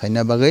ने कक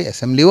साइना बागै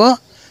असेम्बली ओ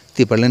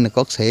Tipraland ने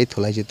कक साइ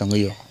थलाइजि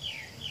तंगैयो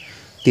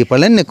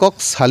Tipraland ने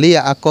कक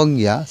सालिया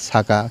आकगया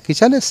साका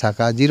किसाले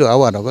साका जिरो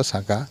आवारगो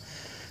साका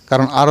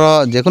कारण आरो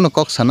जेकुनो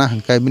कक साना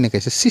हंकाय बिने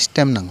कैसे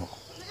सिस्टेम नांगो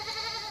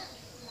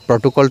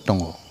प्रोटोकॉल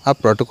तंगो आ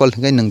प्रोटोकॉल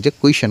हंकाय नंग जे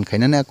क्वेश्चन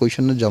खाइनाने आ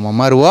क्वेश्चन न जमा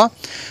मारवा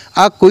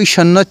आ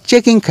क्वेश्चन न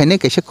चेकिंग खाइने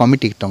कैसे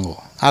कमिटी तंगो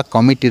आ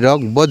कमिटी रक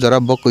बो जरा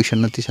बो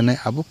क्वेश्चन न तिसने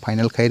आबो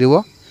फाइनल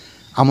खाइरिवो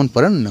आमन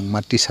परन नंग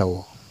मातिसावो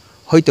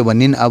हयतो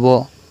बनिन आबो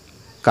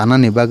काना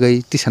ने बागै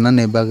तिसाना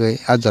ने बागै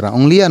आ जरा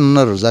अंगलिया न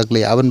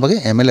रजागले आबन बागै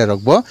MLA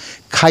रकबो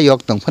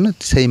खायक तंफाना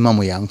तिसै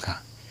मामुया अंखा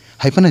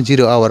हाइफाना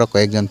जिरो आवार को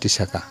एकजन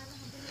तिसाका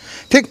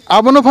ठीक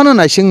आबनो फानो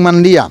नाइसिं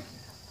मानलिया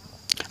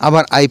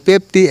आबार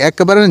IPF ति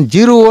एकबारे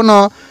जिरो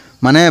न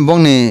माने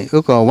बंगनि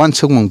उको वान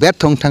सुगमुं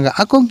बेथं थांगा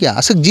आकगया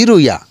आसक जिरो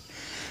या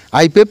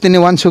IPF तिनि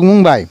वान सुगमुं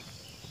बाय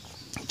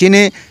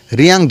तिनि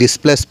रियां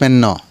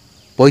डिसप्लेसमेन्ट न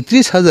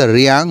 35000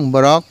 रियां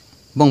बरक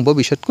बंग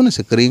भविष्यत कुनो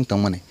से करिं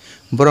तंमाने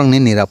बरंनि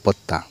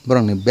निरापत्ता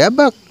बरंनि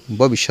बेबाक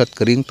भविष्यत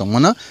करिं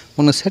तंमाना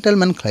बंग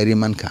सेटलमेंट खैरि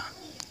मानखा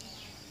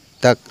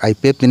तक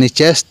IPF तिनि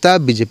चेष्टा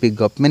BJP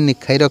गवर्नमेंट नि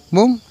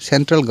खैरकमुं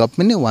सेंट्रल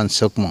गवर्नमेंट नि वान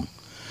सुगमुं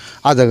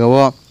आजागाव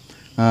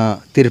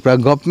Tripura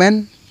government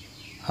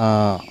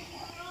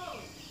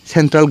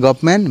central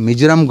government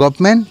Mizoram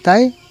government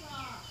ताई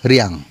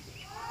रियांग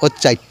ओ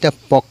चाइटा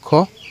पक्ष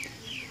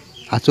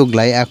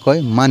आचुगलायाखै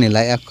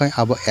मानिलायाखै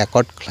अब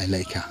एकर्ड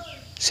खालायलायखा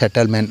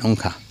सेटलमेंट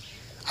उनखा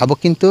अब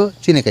किन्तु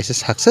चिने कैसे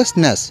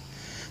सक्सेसनेस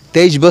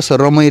 23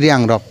 बोसोर रमै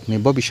रियांग रक नि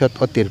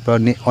भविष्यत ओ त्रिपुरा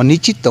नि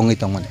अनिश्चित तंगै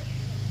तंगने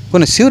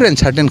कुन सियर एंड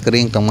सर्टेन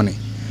करिं तंगने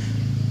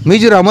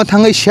मिजोराम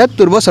थाङै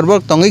 76 बोसोर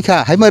बक तंगैखा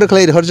हाइमा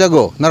रखलाय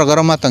हरजागो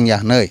नरगरमा तंगया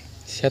नै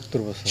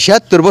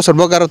 76 बोसोर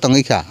बगार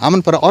तंगैखा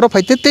आमन पर और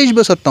फाइते 23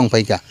 बोसोर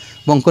तंगफाइखा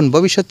बंकुन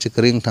भविष्यत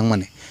चिकरिं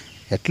थांगमाने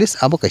एटलिस्ट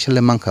अब कैसे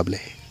मांगखाबले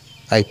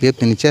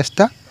आईपीएफ नि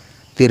चेष्टा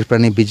त्रिपुरा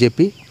नि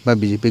बीजेपी बा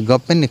बीजेपी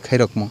गभर्नमेंट नि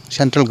खैरकमु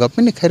सेंट्रल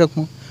गभर्नमेंट नि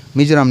खैरकमु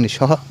मिजोराम नि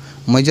सह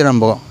मिजोराम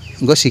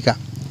गसिका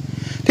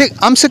ठीक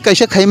आमसे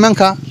कैसे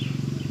खैमांखा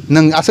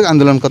नों आसक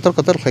आंदोलन कतर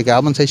कतर खैका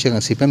आबन सै सिगां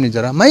सीपीएम नि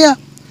जरा माया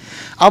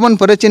आबन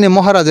पर चिने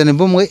महाराजा ने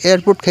Bum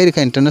airport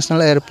खैरिखा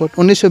international airport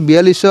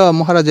 1942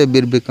 Maharaja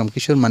Bir Vikram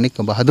किशोर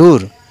मानिक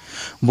बहादुर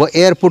वो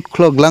एयरपोर्ट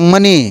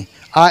खुलगलांगमानि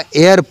आ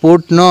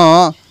एयरपोर्ट न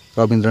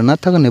रवींद्रनाथ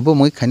ठाकुर ने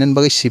बुम खैनन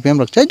बगै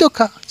सीपीएम रख चाइ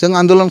दखा जों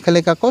आंदोलन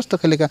खैलेका कष्ट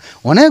खैलेका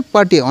अनेक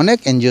पार्टी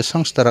अनेक एनजीओ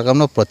संस्था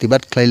रकमनो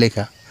प्रतिबाद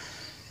खैलेका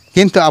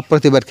किन्तु आप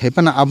प्रतिबाद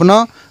खैपाना आबनो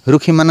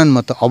रुखिमानन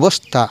मत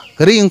अवस्था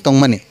करिं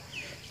तंगमानि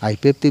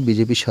आईपीएफ ती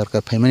बीजेपी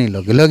सरकार फैमानि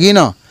लगे लगे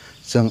न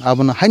जों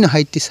आबनो हाइनो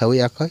हाइति सावै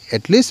आखै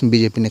एटलिस्ट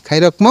बीजेपी ने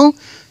खैरकमौ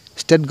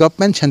स्टेट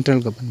गभर्नमेंट सेंट्रल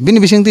गभर्नमेंट बिनि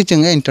बिसिंति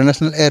जों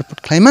इंटरनेशनल एयरपोर्ट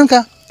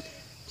खैमांखा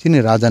चिनि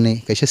राजानि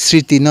कैसे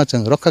स्मृति न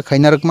जों रखा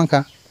खैनारक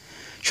मांखा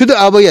शुद्ध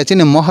आबैया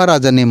चिनि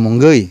महाराजा नि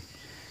मुंगै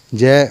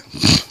जे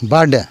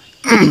बर्थडे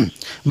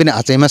बिनि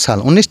आचैमा साल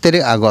 19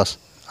 तारिख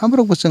आगस्ट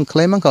आमरक जों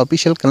खैमांखा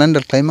ऑफिशियल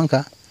कैलेंडर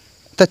खैमांखा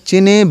ता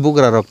चिनि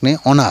बुग्रा रकने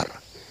ऑनर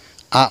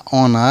आ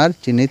ऑनर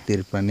चिनि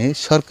त्रिपुरानि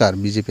सरकार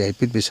बीजेपी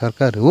आईपीएफ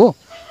सरकार हो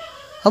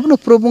अपनो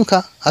प्रोबुंखा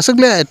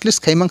आसगले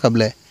एटलिस्ट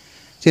खैमांखाबले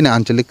चिनि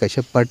आंचलिक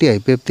कैसे पार्टी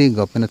आईपीएफ ती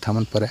गभर्नमेंट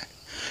थामन परे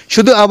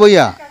शुद्ध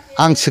आबैया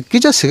आं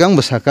सिक्किजा सिगां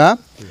बसाका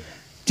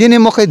चिनि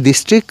मखै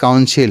डिस्ट्रिक्ट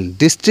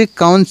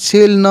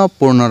काउंसिल न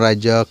पूर्ण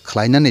राज्य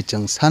खलायनानै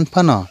जों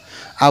सानफानो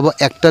अब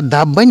एकटा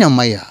दाबबाय ना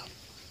माया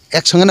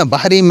एकसंगे ना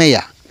बाहारि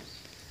माया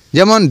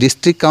जेमन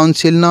डिस्ट्रिक्ट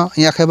काउंसिल न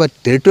याखैबा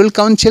टेरिटोरियल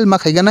काउंसिल मा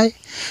खायगानाय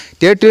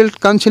टेरिटोरियल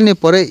काउंसिल नि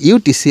परे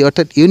यूटीसी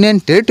अर्थात यूनियन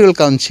टेरिटोरियल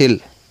काउंसिल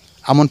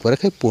आमन परे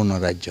खै पूर्ण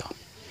राज्य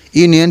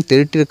यूनियन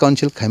टेरिटोरियल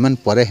काउंसिल खैमान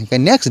परे हे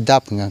नेक्स्ट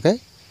दाप हे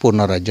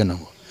पूर्ण राज्य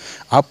नंगो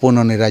आ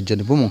पूर्ण नि राज्य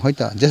नि बुम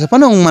होयता जेसे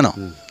फानो मानो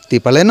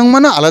तिपाले नंग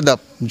मानो आलादा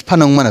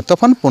फानो मानो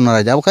तफान पूर्ण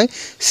राज्य आबखाय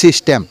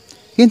सिस्टेम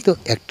किन्तु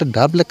एकटा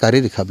दाबले कारि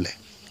रिखाबले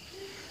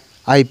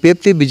आईपीएफ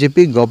ती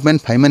बीजेपी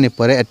गवर्नमेंट फैमानि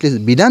परे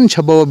एटलिस्ट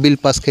विधानसभा बिल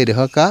पास कै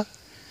रहका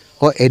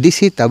ओ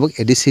एडीसी ताबुक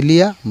एडीसी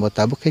लिया बो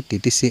ताबुक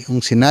टीटीसी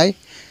उंसिनाय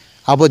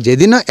अब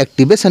जेदिन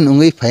एक्टिवेशन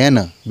उंगै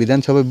फायाना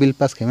विधानसभा बिल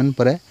पास खैमान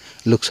परे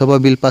लोकसभा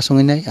बिल पास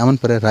उंगैनाय आमन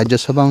परे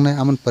राज्यसभा उंगनाय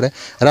आमन परे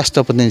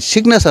राष्ट्रपति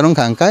सिग्नेचर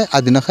उंखा अंकाय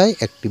आदिनखाय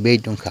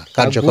एक्टिवेट उंखा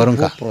कार्यकर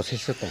उंखा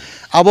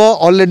अब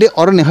ऑलरेडी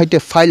अरनि हयते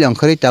फाइल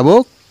अंखरि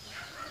ताबुक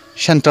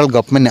सेंट्रल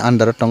गवर्नमेंट नि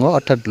अंडर तंगो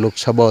अर्थात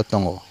लोकसभा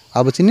तंगो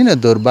अब चिनिना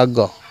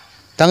दुर्भाग्य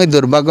तांगै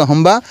दुर्भाग्य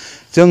हमबा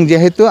जों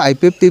जेहेतु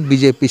आईपीएफ ती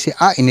बीजेपी से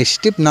आ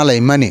इनिशिएटिव नालाय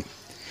माने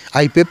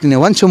आईपीएफ ने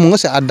वन सुमुंग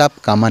से आदाप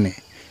कामाने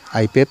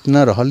आईपीएफ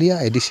न रहलिया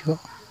एडीसी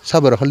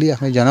सब रहलिया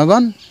है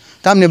जनगण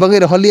तामने बगे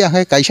रहलिया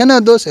है कैसा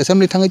दोष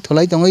एसेंबली थांगै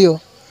थलाई तंगयो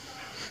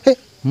हे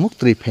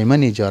मुक्ति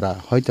फैमानि जरा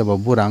हयतो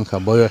बुरांखा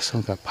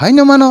बयसंखा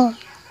फाइनो मानो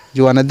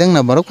जुवाना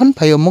देंना बरखन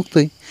फायो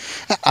मुक्ति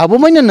आबो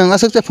माइनो नंगा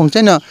सकते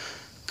फंचाइन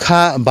खा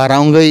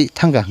बारांगै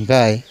थांगा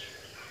गाय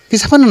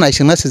किसाफान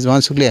नायसंना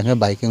सेजवान सुग्ले है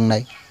बाइकिंग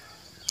नाय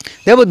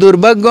देबो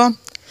दुर्भाग्य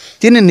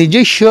तिने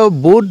निजस्व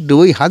भोट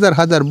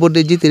 2000 भोट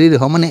जितेरि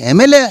हमने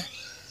एमएलए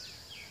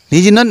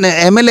निजिन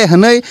एमएलए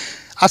हनै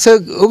आसे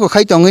ओको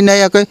खाइ तंगै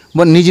नायाकै ब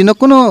निजिन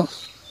कोनो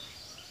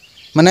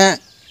माने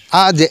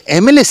आ जे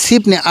एमएलए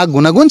शिप ने आ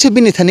गुनागुन से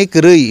बिनि थानि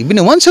करै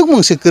बिनि वनसक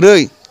मंगसे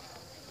करै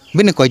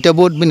बिनि कयटा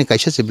भोट बिनि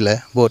कैसा सिबले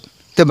भोट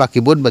ते बाकी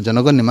भोट बा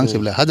जनगण नि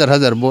मांगसिबले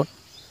हजार भोट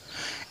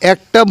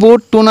एकटा भोट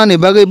टुनानि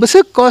बागै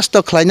बेसे कष्ट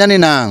खलायनानै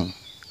नां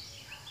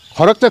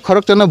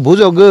खरकते न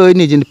बुजगै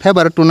निजिनि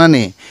फेभार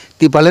टुनानि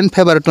तिपालेन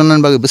फेभार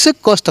टुनानि बागै बेसे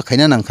कष्ट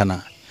खायना नांखाना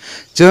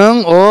जों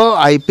ओ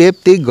आईपीएफ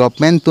ती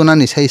गवर्नमेंट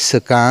टुनानि साइ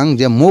सकां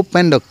जे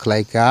मुभमेंट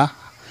खलायका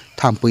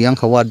थामपुयां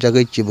खवार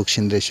जगै चिबुक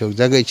सिन्द्रेसक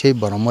जगै छै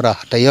बरमरा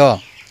हटायो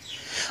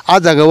आ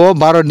जगाव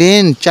 12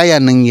 दिन चाया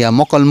नंगिया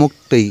मकल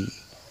मुक्ति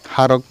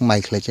हारक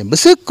माइखलायचे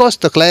बेसे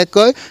कष्ट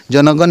खलायकै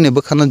जनगण नि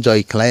बखानो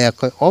जय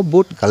खलायकै ओ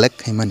भोट कलेक्ट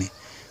खायमाने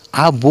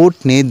आ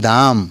भोट नि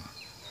दाम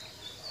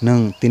नों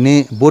तिने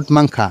भोट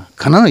मांखा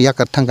खाना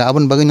याकर थांगा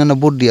आबन बगैना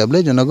भोट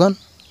दियाबले जनगण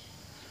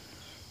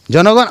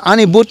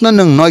आनि भोट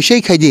नों नयसै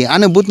खायदि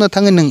आनि भोट न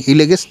थांगे नों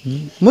इलेगेस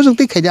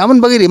मुजुंति खायदि आबन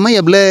बगै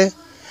मायाबले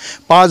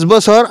 5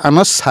 बोसोर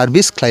आनो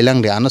सार्भिस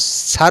खलायलांदे आनो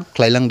सार्भ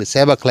खलायलांदे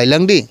सेवा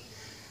खलायलांदि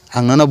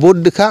आंनो भोट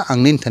दिखा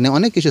आंनि थाने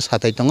अनेक किछु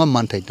साथाय दङ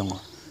मानथाय दङ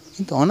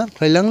किन्तु अनार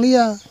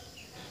खलायलांलिया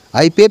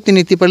आईपीएफ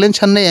तिनि तिपालेन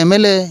साननाय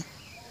एमएलए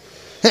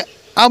हे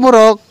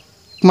आबरक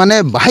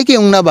माने बाहायके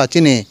उंना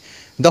बाचिने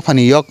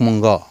दफानि यक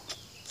मंग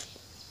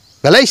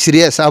बेलाय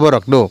सिरियास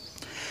आबरक दो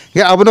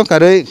ये abono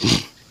kare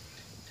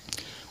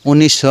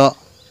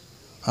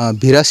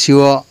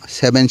 1982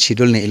 7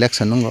 schedule ni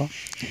election nungo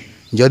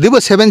jodi bo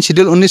 7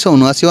 schedule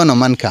 1979 no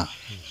manka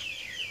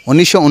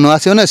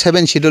 1979 no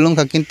 7 schedule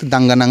nungka kintu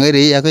danga nangai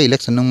re ya ko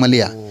election nung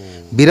malia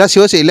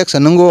 82 se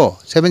election nungo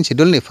 7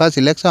 schedule ni first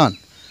election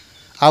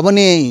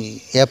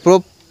aboni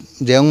approve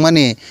jeong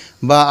mani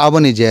ba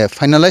aboni je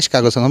finalize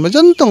kagos ngam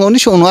jontong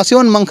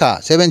 1979 manka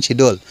 7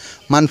 schedule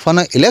man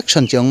fana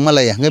election jeong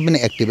malaya ngai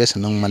bini activation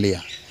nung malia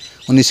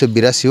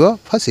 1982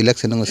 first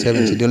election nung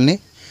 7 schedule ni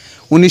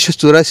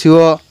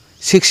 1984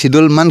 6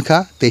 schedule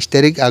manka 23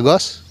 तारिख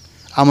August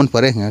amon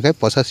pare ngai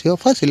 85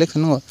 first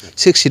election nung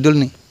 6 schedule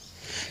ni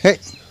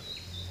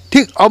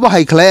ठीक अब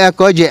हाइखलाया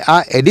को जे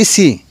आ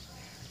ADC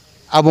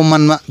अब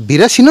मन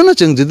बिरासिनो न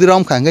जों जुदि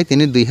राम खांगाय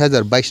तिनि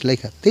 2022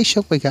 लाइखा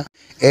 23 पैखा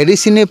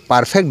एडीसी ने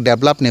परफेक्ट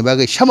डेवलप ने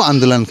बागै सब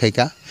आंदोलन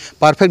खैका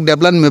परफेक्ट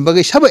डेवलप में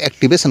बागै सब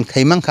एक्टिवेशन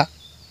खैमांखा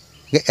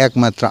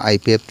एकमात्र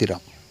आईपीएफ तिरा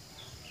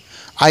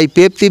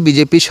आईपीएफ ति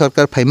बीजेपी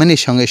सरकार फाइमानि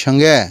संगे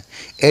संगे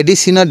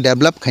एडीसी न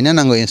डेवलप खैना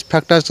नांगो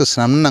इंस्पेक्टर तो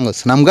सामना नांगो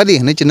सामगारि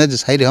हनै चिना जे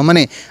साइड ह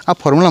माने आ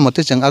फर्मुला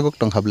मते जों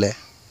आगक टंहाबले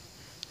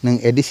नों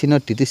एडीसी न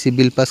टीटीसी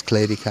बिल पास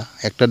खलाई रिखा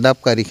एकटा दाब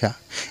का रिखा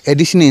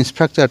एडीसी नि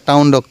इंस्ट्रक्चर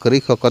टाउन डक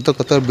करिखो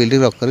कत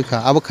बिल्डिंग रक करिखा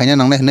अब खाइना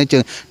नांगनाय हनै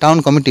जों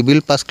टाउन कमिटी बिल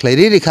पास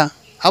खलाई रिखा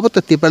अब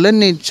त तिप्रालेण्ड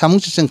नि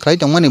सामुंग जों खलाई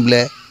दंमानि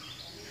ब्ले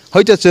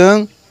हयतो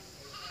जों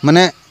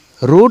माने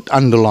रूट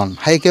आंदोलन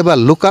हाइकेबा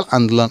लोकल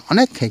आंदोलन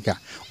अनेक खाइका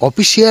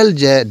ऑफिशियल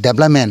जे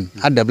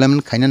डेवलपमेंट आ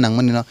डेवलपमेंट खाइना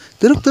नांगमानि न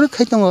तुरुक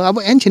खाइ दङ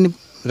अब एनसिनि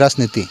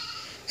राजनीति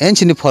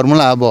एनसिनि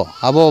फर्मुला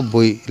अब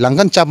बय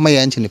लांगन चापमाय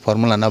एनसिनि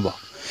फर्मुला नाबो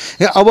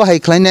अब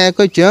हाइख्लायनाय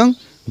को जों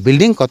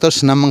building Qatar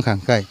सनामं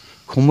खांखाय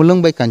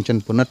खुमुलुं bye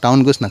Kanchanpur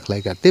town गुस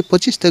नाखलायगा ते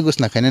 25 ते गुस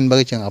नाखायनान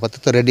बागै जों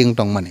आपातत रेडिंग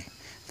दं माने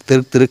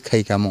तुरुक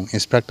खाइका मं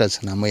इंस्पेक्टर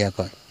सनामया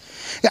को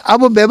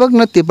अब बेबक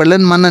न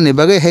तिप्रालेण्ड माननानि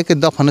बागै हेके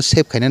दफानो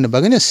सेफ खायनानि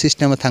बागै न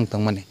सिस्टेम थांग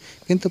दं माने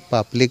किन्तु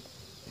पब्लिक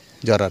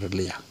जरार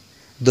लिया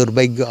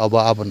दुर्भाग्य अब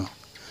आबनो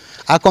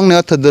आकंने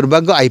अर्थ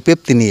दुर्भाग्य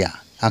आईपीएफ तिनिया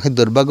आखे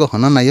दुर्भाग्य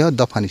हन नायो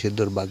दफानि से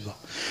दुर्भाग्य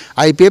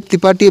आईपीएफ ति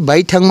पार्टी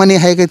बाई थांगमानि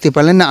हायके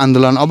तिप्रालेण्ड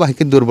आंदोलन अब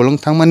हायके दुर्बलंग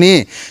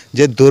थांगमानि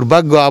जे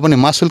दुर्भाग्य आबनि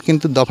मासुल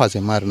किन्तु दफा से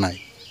मारनाय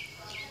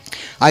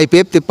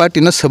आईपीएफ ति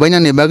पार्टी न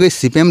सबायनानि बागै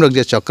सीपीएम रग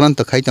जे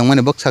चक्रांत खाइ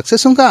थांगमानि बक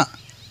सक्सेस हुंका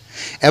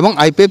एवं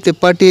आईपीएफ ति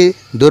पार्टी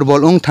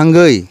दुर्बलंग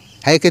थांगै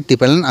हायके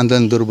तिप्रालेण्ड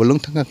आंदोलन दुर्बलंग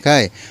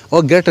थांगाखाय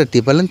ओ ग्रेटर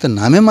तिप्रालेण्ड तो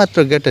नामे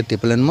मात्र ग्रेटर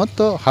तिप्रालेण्ड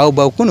मत हाव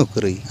बाव कुनु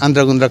करै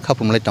आंद्रा गुन्द्रा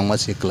खापमलाय थांमा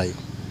सिखलाय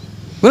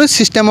कुनु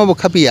सिस्टेम अब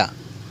खापिया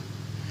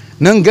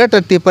नों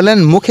ग्रेटर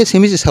तिप्रालेण्ड मुखे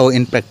सिमिज साव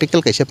इन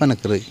प्रैक्टिकल कैसे पाना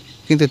करै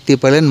किन्तु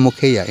तिप्रालेण्ड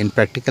मुखे या इन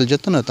प्रैक्टिकल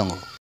जतन दङ